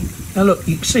 Now look,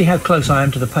 you can see how close I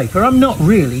am to the paper. I'm not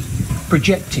really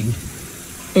projecting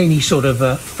any sort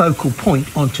of focal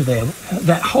point onto there.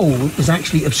 That hole is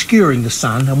actually obscuring the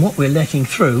sun, and what we're letting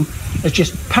through is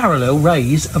just parallel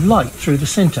rays of light through the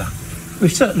centre.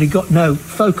 We've certainly got no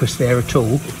focus there at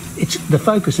all. The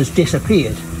focus has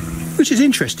disappeared. Which is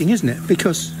interesting, isn't it?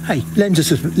 Because, hey,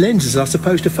 lenses are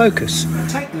supposed to focus.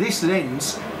 Take this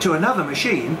lens to another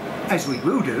machine, as we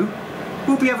will do,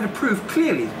 we'll be able to prove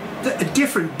clearly that a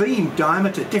different beam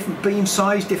diameter, different beam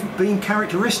size, different beam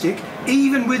characteristic,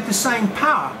 even with the same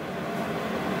power,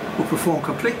 will perform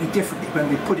completely differently when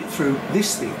we put it through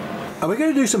this thing. And we're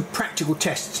going to do some practical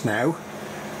tests now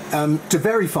to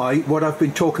verify what I've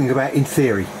been talking about in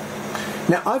theory.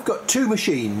 Now, I've got two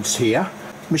machines here.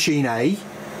 Machine A,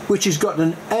 which has got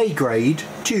an A grade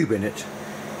tube in it.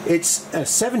 It's a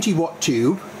 70 watt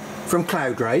tube from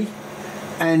Cloud Ray.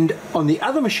 And on the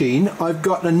other machine, I've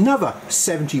got another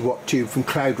 70 watt tube from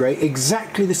Cloud Ray,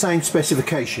 exactly the same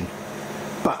specification.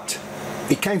 But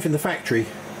it came from the factory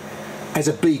as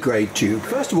a B grade tube.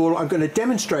 First of all, I'm going to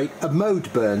demonstrate a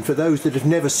mode burn for those that have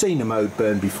never seen a mode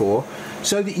burn before,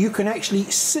 so that you can actually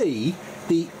see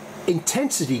the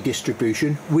intensity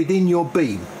distribution within your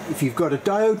beam. If you've got a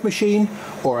diode machine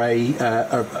or a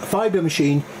fibre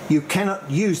machine, you cannot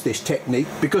use this technique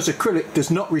because acrylic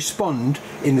does not respond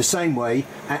in the same way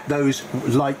at those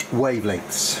light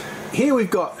wavelengths. Here we've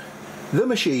got the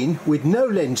machine with no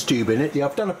lens tube in it.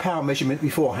 I've done a power measurement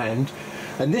beforehand,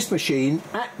 and this machine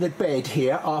at the bed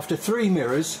here after 3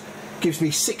 mirrors gives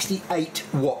me 68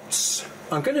 watts.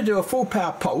 I'm going to do a full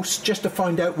power pulse just to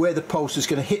find out where the pulse is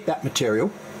going to hit that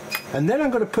material. And then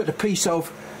I'm going to put a piece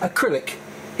of acrylic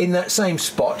in that same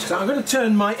spot. So I'm going to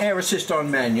turn my air assist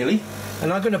on manually,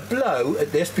 and I'm going to blow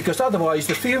at this because otherwise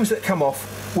the fumes that come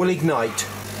off will ignite.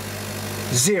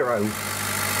 0,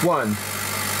 1,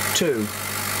 2,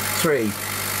 3,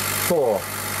 4,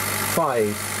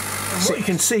 5, 6. What you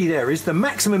can see there is the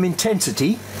maximum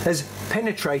intensity has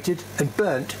penetrated and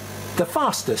burnt the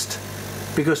fastest,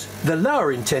 because the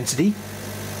lower intensity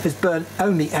has burnt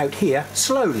only out here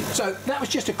slowly. So that was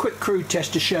just a quick crude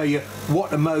test to show you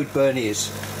what a mode burn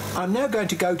is. I'm now going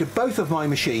to go to both of my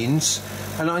machines,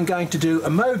 and I'm going to do a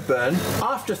mode burn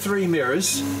after 3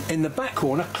 mirrors in the back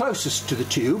corner closest to the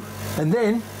tube, and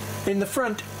then in the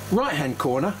front right hand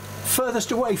corner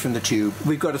furthest away from the tube.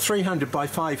 We've got a 300 by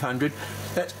 500,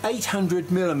 that's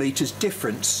 800 millimeters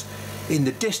difference in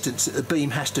the distance that the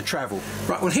beam has to travel.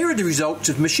 Right, well, here are the results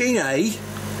of machine A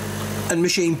and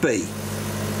machine B.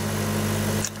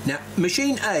 Now,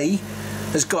 machine A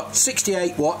has got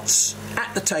 68 watts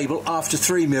at the table after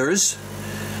 3 mirrors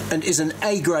and is an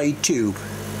A grade tube.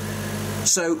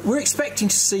 So we're expecting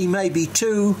to see maybe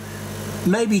 2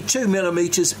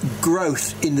 millimeters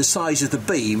growth in the size of the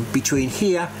beam between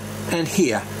here and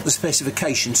here. The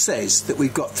specification says that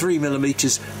we've got 3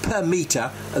 millimeters per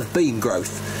meter of beam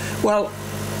growth. Well,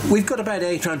 we've got about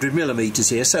 800 millimeters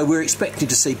here, so we're expecting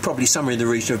to see probably somewhere in the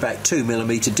region of about 2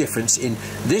 millimeter difference in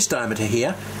this diameter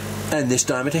here and this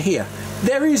diameter here.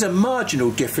 There is a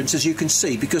marginal difference, as you can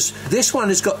see, because this one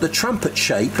has got the trumpet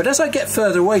shape, but as I get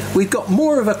further away, we've got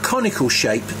more of a conical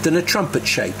shape than a trumpet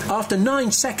shape. After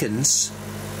 9 seconds,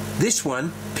 this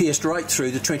one pierced right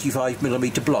through the 25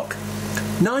 millimeter block.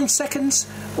 9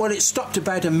 seconds, well, it stopped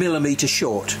about 1 millimeter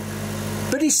short.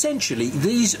 But essentially,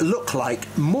 these look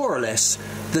like more or less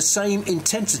the same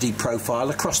intensity profile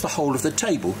across the whole of the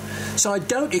table. So I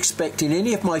don't expect in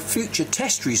any of my future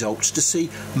test results to see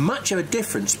much of a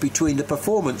difference between the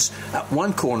performance at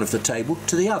one corner of the table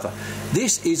to the other.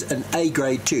 This is an A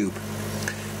grade tube.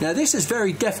 Now, this is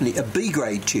very definitely a B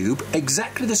grade tube,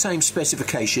 exactly the same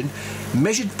specification.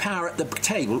 Measured power at the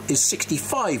table is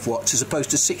 65 watts as opposed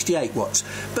to 68 watts.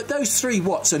 But those 3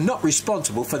 watts are not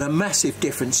responsible for the massive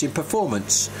difference in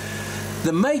performance.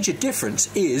 The major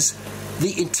difference is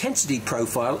the intensity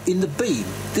profile in the beam.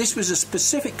 This was a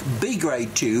specific B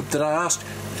grade tube that I asked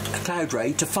Cloud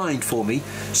Ray to find for me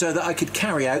so that I could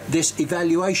carry out this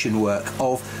evaluation work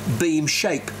of beam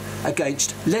shape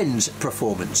against lens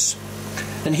performance.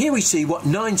 And here we see what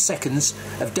 9 seconds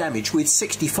of damage with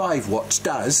 65 watts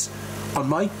does on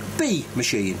my B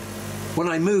machine. When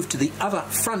I move to the other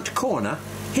front corner,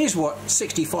 here's what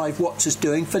 65 watts is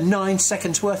doing for 9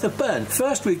 seconds worth of burn.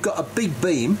 First, we've got a big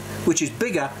beam, which is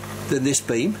bigger than this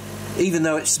beam, even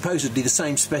though it's supposedly the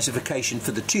same specification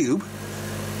for the tube.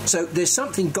 So there's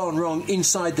something gone wrong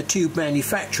inside the tube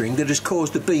manufacturing that has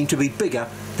caused the beam to be bigger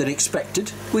than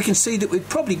expected. We can see that we've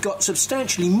probably got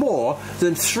substantially more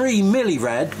than 3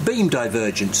 millirad beam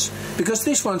divergence, because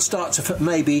this one starts off at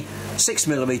maybe 6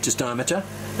 millimeters diameter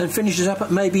and finishes up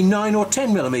at maybe 9 or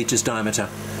 10 millimeters diameter.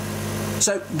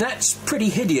 So that's pretty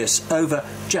hideous over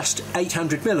just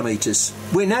 800 millimeters.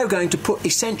 We're now going to put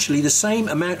essentially the same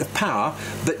amount of power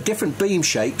but different beam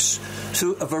shapes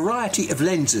through a variety of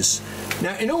lenses.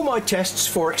 Now, in all my tests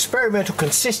for experimental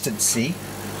consistency,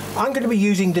 I'm going to be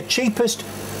using the cheapest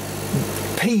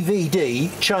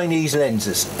PVD Chinese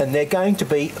lenses, and they're going to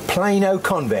be plano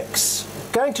convex.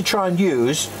 I'm going to try and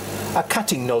use a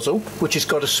cutting nozzle which has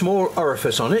got a small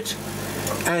orifice on it,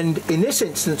 and in this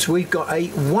instance we've got a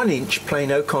 1-inch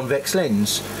plano convex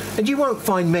lens, and you won't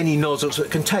find many nozzles that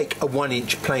can take a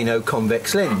 1-inch plano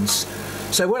convex lens.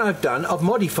 So what I've done, I've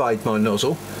modified my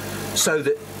nozzle so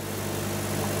that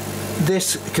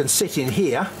this can sit in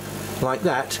here like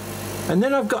that, and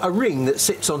then I've got a ring that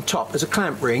sits on top as a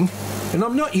clamp ring, and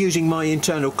I'm not using my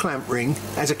internal clamp ring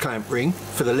as a clamp ring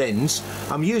for the lens.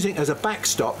 I'm using it as a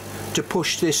backstop to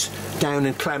push this down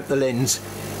and clamp the lens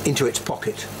into its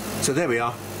pocket. So there we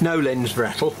are, no lens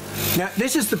rattle. Now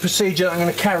this is the procedure I'm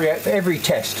going to carry out for every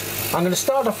test. I'm going to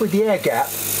start off with the air gap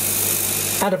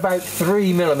at about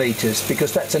 3 millimeters,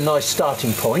 because that's a nice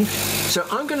starting point. So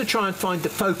I'm going to try and find the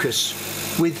focus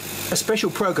with a special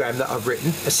program that I've written,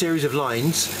 a series of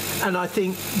lines, and I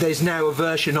think there's now a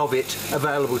version of it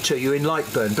available to you in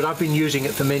Lightburn, but I've been using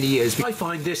it for many years. I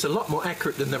find this a lot more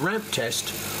accurate than the ramp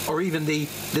test, or even the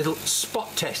little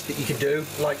spot test that you can do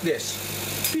like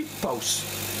this. Beep, pulse.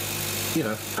 You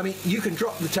know, I mean, you can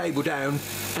drop the table down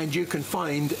and you can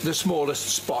find the smallest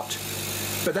spot,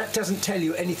 but that doesn't tell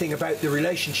you anything about the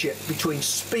relationship between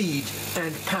speed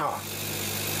and power.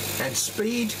 And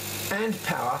speed and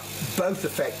power both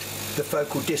affect the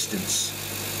focal distance.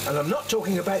 And I'm not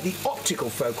talking about the optical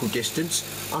focal distance,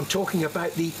 I'm talking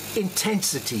about the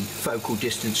intensity focal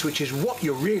distance, which is what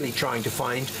you're really trying to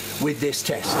find with this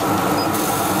test.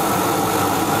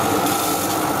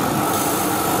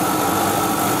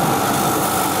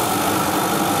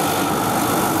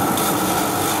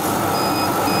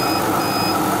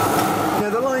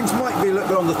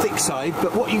 On the thick side,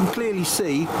 but what you can clearly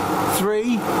see,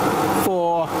 3,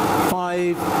 4,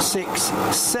 5, 6,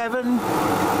 7,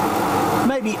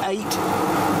 maybe 8,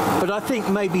 but I think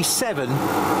maybe 7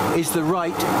 is the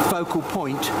right focal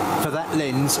point for that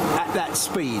lens at that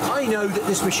speed. I know that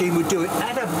this machine would do it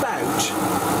at about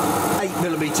 8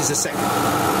 millimeters a second.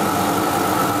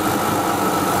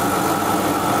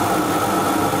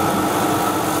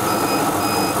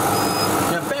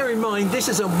 This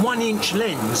is a 1-inch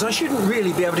lens. I shouldn't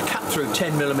really be able to cut through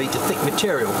 10 millimeter thick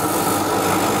material,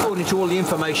 according to all the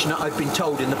information that I've been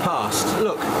told in the past.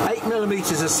 Look, 8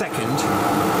 millimeters a second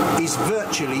is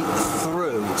virtually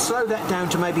through. Slow that down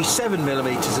to maybe 7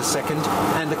 millimeters a second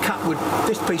and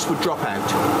this piece would drop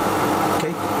out.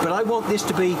 Okay, but I want this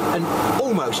to be an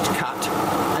almost cut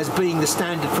as being the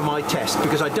standard for my test,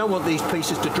 because I don't want these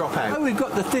pieces to drop out. So we've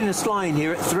got the thinnest line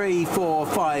here at 3, 4,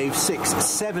 5, 6,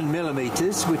 7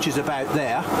 millimeters, which is about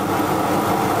there.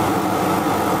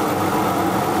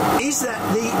 Is that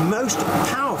the most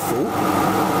powerful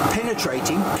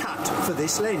penetrating cut for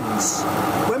this lens?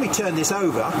 When we turn this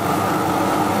over,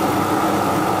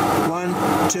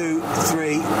 1, 2,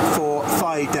 3, 4,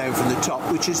 5 down from the top,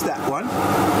 which is that one.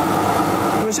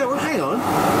 And we say, well, hang on.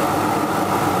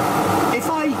 If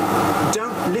I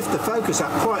don't lift the focus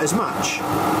up quite as much,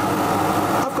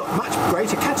 I've got much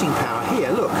greater cutting power here,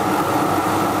 look.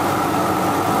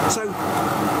 So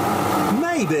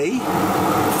maybe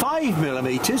 5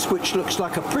 millimeters, which looks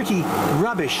like a pretty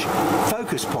rubbish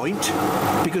focus point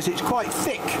because it's quite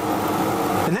thick.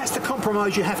 And that's the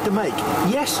compromise you have to make.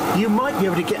 Yes, you might be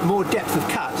able to get more depth of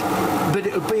cut, but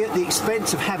it would be at the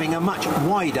expense of having a much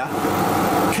wider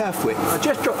kerf width. I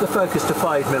just dropped the focus to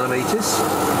 5 millimeters.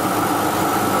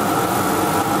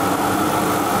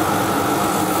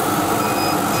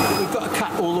 We've got a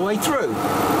cut all the way through.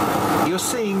 You're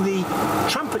seeing the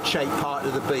trumpet-shaped part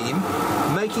of the beam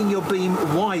making your beam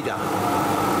wider.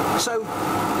 So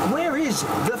where is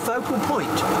the focal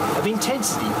point of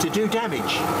intensity to do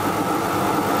damage?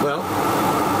 Well,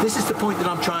 this is the point that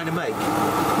I'm trying to make.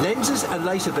 Lenses and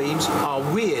laser beams are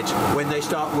weird when they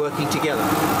start working together.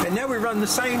 And now we run the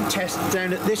same test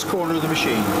down at this corner of the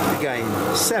machine. Again,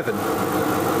 7.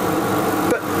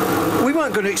 But we won't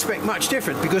aren't going to expect much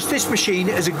different because this machine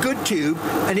is a good tube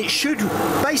and it should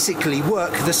basically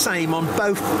work the same on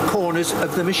both corners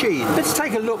of the machine. Let's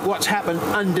take a look what's happened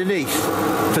underneath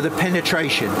for the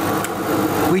penetration.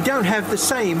 We don't have the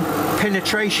same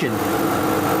penetration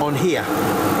on here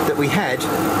that we had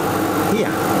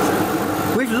here.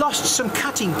 We've lost some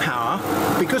cutting power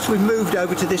because we've moved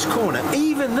over to this corner,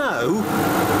 even though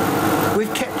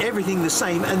we've kept everything the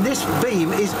same, and this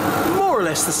beam is more or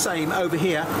less the same over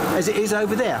here as it is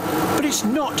over there. But it's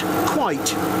not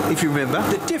quite, if you remember.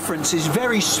 The difference is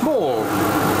very small.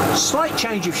 Slight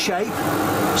change of shape,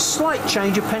 slight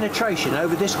change of penetration.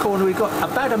 Over this corner we've got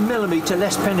about 1 millimetre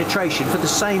less penetration for the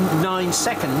same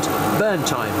 9-second burn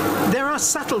time. There are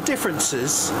subtle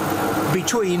differences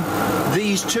between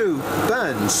these two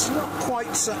burns. Not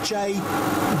quite such a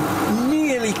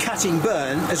nearly cutting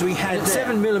burn as we had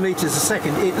 7 millimetres a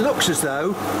second. It looks as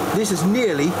though this has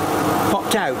nearly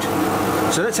popped out.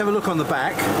 So let's have a look on the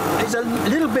back. It's a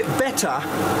little bit better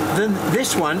than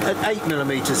this one at 8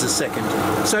 millimetres a second.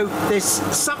 So there's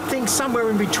something somewhere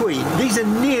in between. These are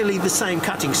nearly the same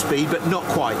cutting speed, but not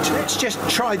quite. Let's just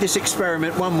try this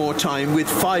experiment one more time with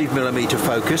 5 millimetre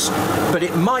focus, but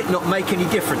it might not make any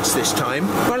difference this time.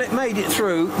 Well, it made it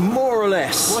through more or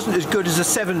less. It wasn't as good as a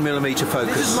 7 millimetre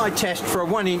focus. This is my test for a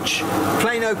 1-inch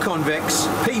plano convex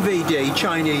PVD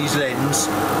Chinese lens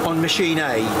on machine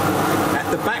A at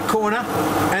the back corner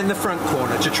and the front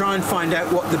corner to try and find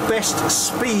out what the best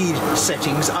speed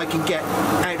settings I can get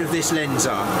out of this lens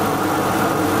are.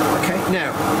 Okay,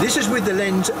 now this is with the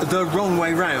lens the wrong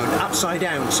way round, upside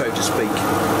down so to speak.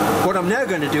 What I'm now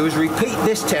going to do is repeat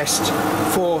this test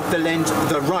for the lens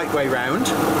the right way round,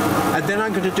 and then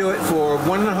I'm going to do it for a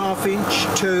 1.5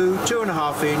 inch, 2,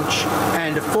 2.5 inch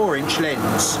and a 4-inch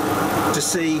lens to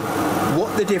see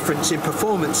what the difference in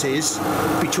performance is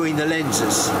between the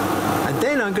lenses. And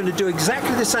then I'm going to do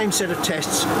exactly the same set of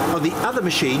tests on the other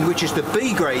machine, which is the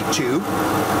B grade tube,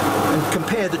 and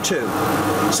compare the two.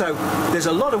 So there's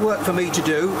a lot of work for me to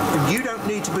do and you don't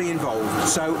need to be involved.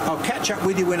 So I'll catch up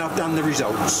with you when I've done the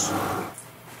results.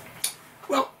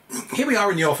 Well, here we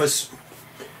are in the office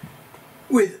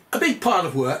with a big pile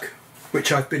of work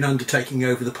which I've been undertaking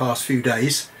over the past few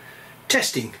days,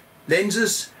 testing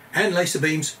lenses and laser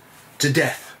beams to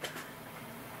death.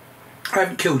 I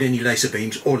haven't killed any laser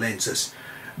beams or lenses,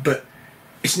 but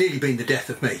it's nearly been the death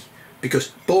of me, because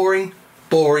boring,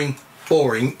 boring,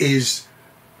 boring is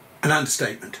an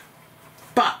understatement.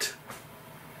 But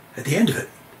at the end of it,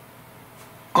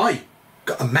 I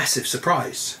got a massive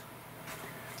surprise.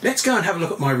 Let's go and have a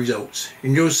look at my results,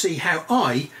 and you'll see how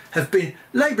I have been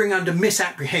labouring under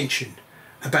misapprehension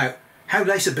about how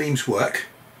laser beams work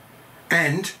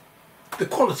and the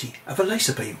quality of a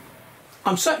laser beam.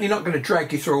 I'm certainly not going to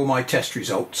drag you through all my test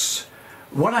results.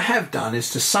 What I have done is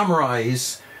to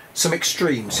summarise some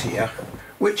extremes here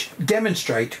which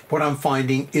demonstrate what I'm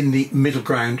finding in the middle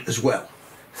ground as well.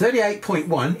 38.1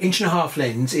 1.5-inch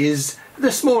lens is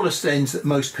the smallest lens that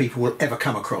most people will ever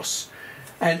come across,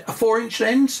 and a 4-inch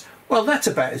lens, well, that's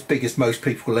about as big as most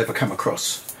people will ever come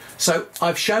across. So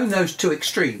I've shown those two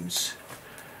extremes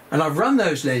and I've run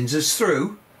those lenses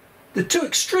through the two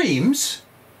extremes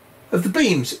of the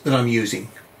beams that I'm using,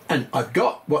 and I've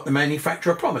got what the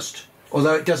manufacturer promised.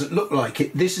 Although it doesn't look like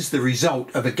it, this is the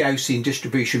result of a Gaussian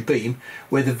distribution beam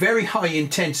where the very high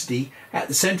intensity at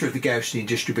the centre of the Gaussian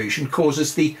distribution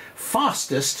causes the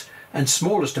fastest and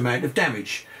smallest amount of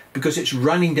damage because it's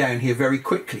running down here very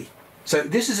quickly. So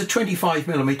this is a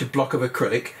 25mm block of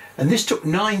acrylic, and this took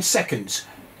 9 seconds.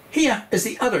 Here is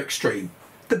the other extreme,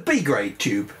 the B grade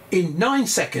tube. In 9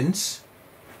 seconds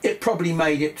it probably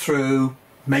made it through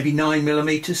maybe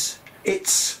 9mm.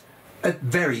 It's a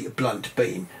very blunt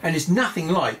beam and is nothing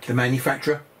like the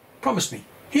manufacturer promised me.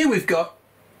 Here we've got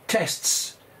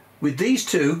tests with these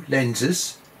two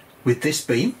lenses with this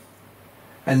beam,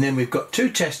 and then we've got 2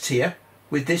 tests here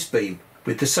with this beam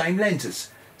with the same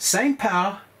lenses. Same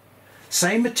power,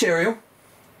 same material,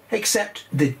 except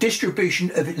the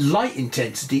distribution of light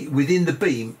intensity within the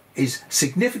beam is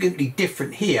significantly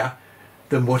different here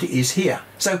than what it is here.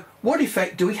 So what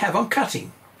effect do we have on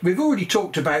cutting? We've already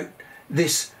talked about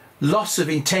this loss of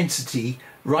intensity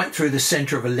right through the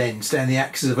centre of a lens, down the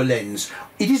axis of a lens.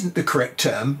 It isn't the correct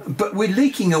term, but we're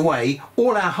leaking away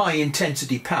all our high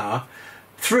intensity power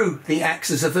through the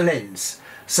axis of the lens.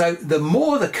 So the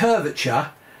more the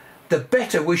curvature, the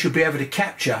better we should be able to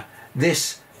capture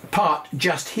this part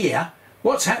just here.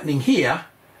 What's happening here,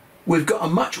 we've got a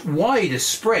much wider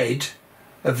spread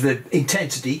of the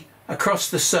intensity across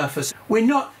the surface. We're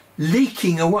not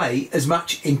leaking away as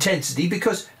much intensity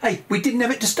because, hey, we didn't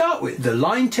have it to start with. The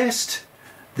line test,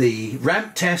 the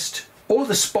ramp test or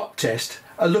the spot test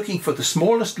are looking for the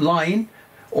smallest line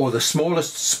or the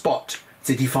smallest spot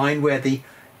to define where the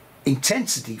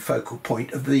intensity focal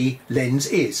point of the lens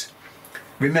is.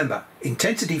 Remember,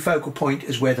 intensity focal point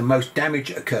is where the most damage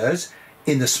occurs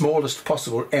in the smallest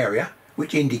possible area,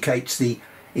 which indicates the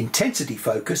intensity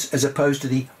focus as opposed to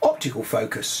the optical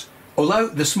focus. Although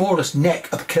the smallest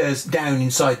neck occurs down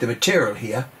inside the material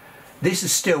here, this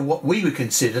is still what we would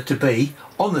consider to be,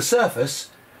 on the surface,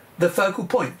 the focal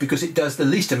point, because it does the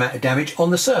least amount of damage on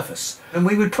the surface. And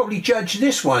we would probably judge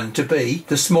this one to be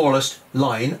the smallest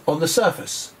line on the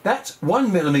surface. That's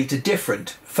 1mm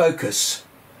different focus,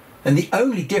 and the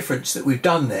only difference that we've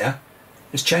done there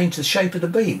is change the shape of the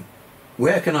beam.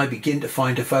 Where can I begin to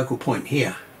find a focal point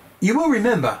here? You will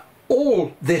remember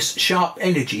all this sharp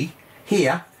energy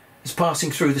here is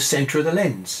passing through the centre of the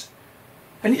lens,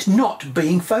 and it's not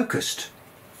being focused.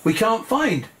 We can't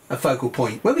find a focal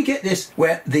point. When we get this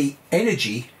where the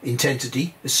energy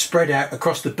intensity is spread out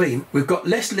across the beam, we've got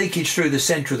less leakage through the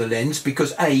centre of the lens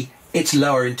because A, it's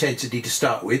lower intensity to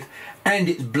start with, and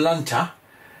it's blunter,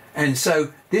 and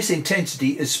so this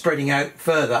intensity is spreading out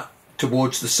further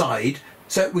towards the side,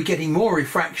 so we're getting more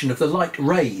refraction of the light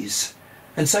rays.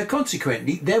 And so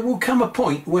consequently there will come a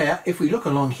point where, if we look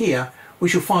along here, we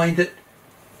shall find that,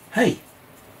 hey,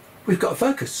 we've got a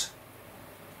focus.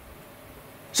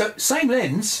 So same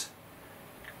lens,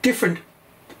 different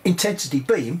intensity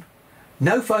beam,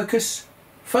 no focus,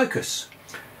 focus.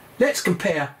 Let's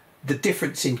compare the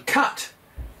difference in cut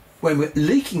when we're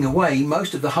leaking away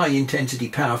most of the high intensity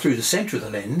power through the centre of the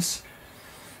lens.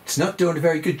 It's not doing a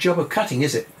very good job of cutting,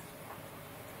 is it?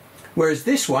 Whereas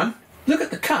this one, look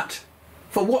at the cut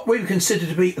for what we would consider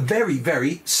to be a very,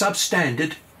 very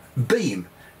substandard beam.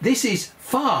 This is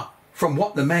far from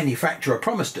what the manufacturer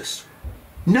promised us.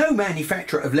 No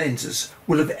manufacturer of lenses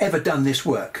will have ever done this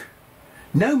work.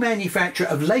 No manufacturer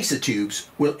of laser tubes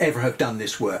will ever have done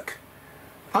this work.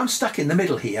 I'm stuck in the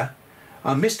middle here.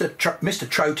 I'm Mr.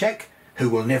 Trotec, who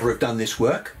will never have done this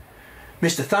work,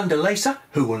 Mr. Thunder Laser,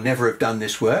 who will never have done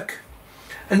this work,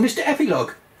 and Mr.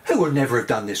 Epilogue, who will never have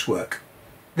done this work.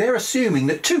 They're assuming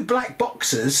that two black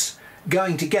boxes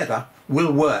going together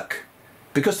will work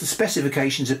because the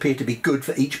specifications appear to be good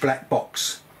for each black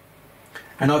box.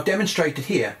 And I've demonstrated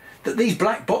here that these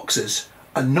black boxes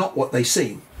are not what they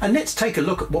seem. And let's take a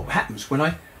look at what happens when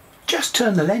I just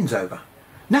turn the lens over.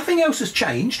 Nothing else has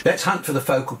changed. Let's hunt for the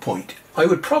focal point. I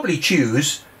would probably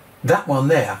choose that one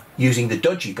there using the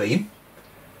dodgy beam.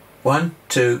 1,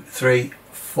 2, 3,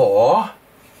 4.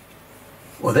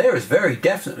 Well, there is very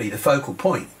definitely the focal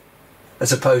point,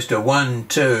 as opposed to 1,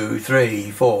 2,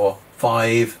 3, 4,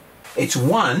 5. It's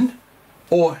 1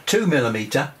 or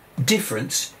 2mm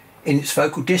difference in its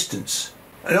focal distance.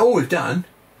 And all we've done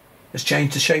is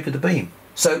change the shape of the beam.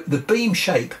 So the beam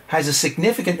shape has a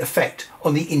significant effect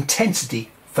on the intensity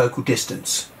focal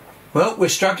distance. Well, we're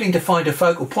struggling to find a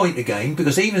focal point again,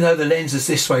 because even though the lens is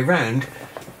this way round,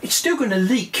 it's still going to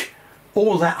leak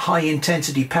all that high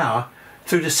intensity power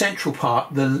through the central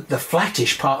part, the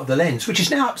flattish part of the lens, which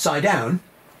is now upside down.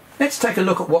 Let's take a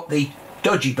look at what the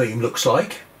dodgy beam looks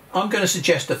like. I'm going to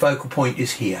suggest the focal point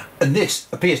is here, and this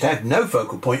appears to have no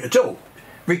focal point at all.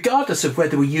 Regardless of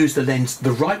whether we use the lens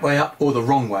the right way up or the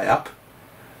wrong way up,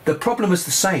 the problem is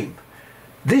the same.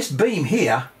 This beam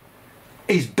here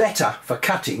is better for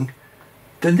cutting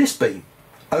than this beam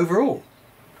overall,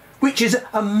 which is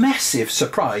a massive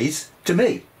surprise to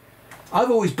me.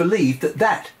 I've always believed that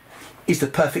that is the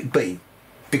perfect beam,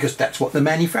 because that's what the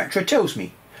manufacturer tells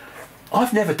me.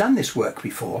 I've never done this work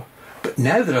before, but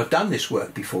now that I've done this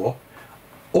work before,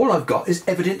 all I've got is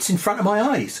evidence in front of my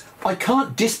eyes. I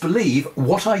can't disbelieve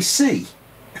what I see.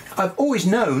 I've always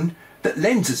known that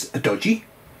lenses are dodgy,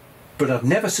 but I've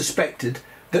never suspected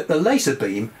that the laser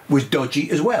beam was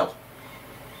dodgy as well.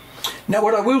 Now,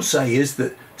 what I will say is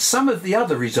that some of the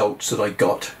other results that I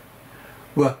got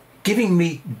were giving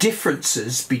me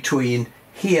differences between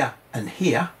here and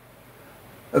here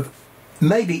of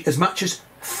maybe as much as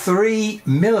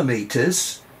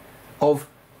 3mm of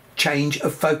change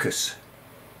of focus.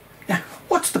 Now,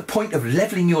 what's the point of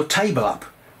levelling your table up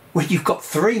when you've got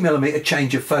 3mm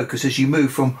change of focus as you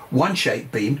move from one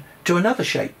shape beam to another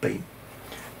shape beam?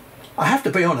 I have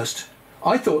to be honest,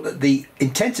 I thought that the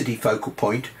intensity focal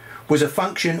point was a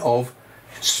function of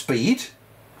speed,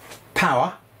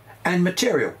 power and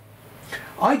material.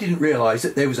 I didn't realise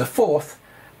that there was a fourth,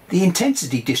 the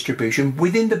intensity distribution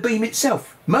within the beam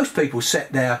itself. Most people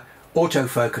set their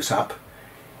autofocus up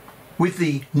with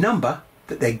the number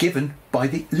that they're given by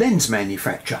the lens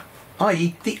manufacturer,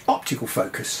 i.e. the optical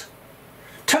focus.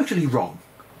 Totally wrong.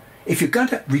 If you're going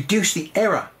to reduce the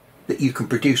error that you can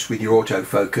produce with your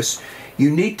autofocus,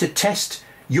 you need to test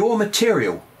your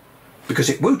material, because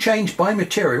it will change by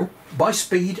material, by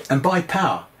speed and by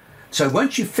power. So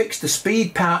once you've fixed the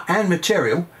speed, power and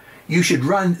material, you should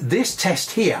run this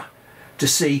test here to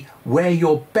see where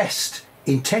your best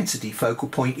intensity focal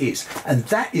point is. And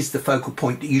that is the focal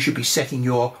point that you should be setting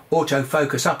your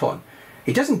autofocus up on.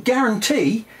 It doesn't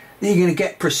guarantee that you're going to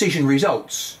get precision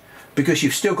results, because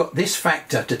you've still got this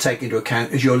factor to take into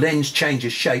account as your lens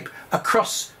changes shape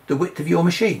across the width of your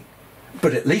machine.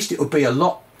 But at least it will be a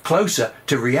lot closer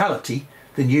to reality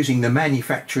than using the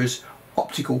manufacturer's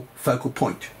optical focal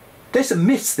point. There's some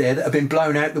myths there that have been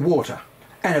blown out the water,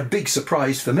 and a big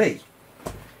surprise for me.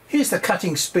 Here's the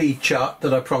cutting speed chart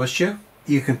that I promised you.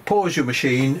 You can pause your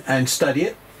machine and study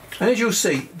it. And as you'll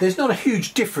see, there's not a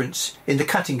huge difference in the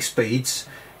cutting speeds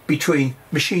between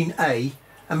machine A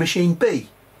and machine B.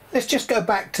 Let's just go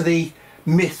back to the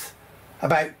myth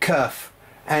about kerf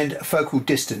and focal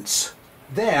distance.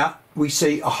 There we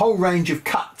see a whole range of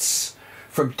cuts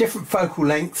from different focal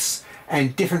lengths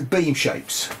and different beam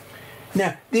shapes.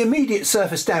 Now, the immediate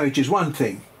surface damage is one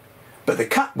thing, but the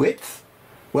cut width,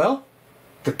 well,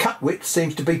 the cut width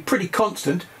seems to be pretty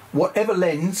constant, whatever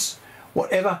lens,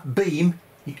 whatever beam,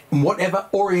 and whatever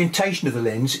orientation of the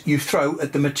lens you throw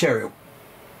at the material.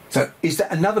 So, is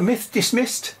that another myth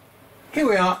dismissed? Here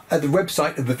we are at the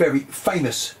website of a very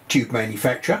famous tube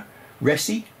manufacturer,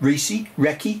 Recce,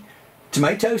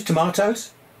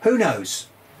 tomatoes, who knows?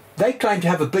 They claim to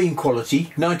have a beam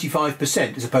quality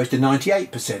 95% as opposed to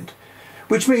 98%,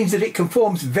 which means that it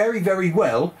conforms very, very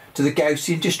well to the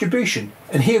Gaussian distribution.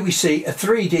 And here we see a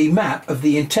 3D map of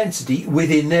the intensity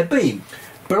within their beam.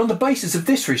 But on the basis of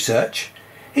this research,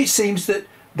 it seems that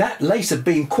that laser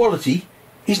beam quality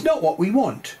is not what we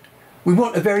want. We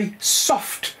want a very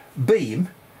soft beam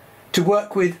to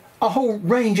work with a whole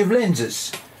range of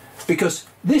lenses, because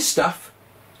this stuff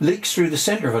leaks through the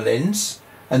centre of a lens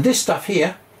and this stuff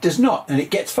here does not, and it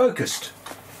gets focused.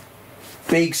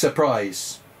 Big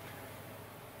surprise.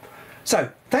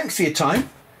 So thanks for your time,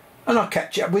 and I'll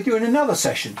catch up with you in another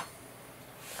session.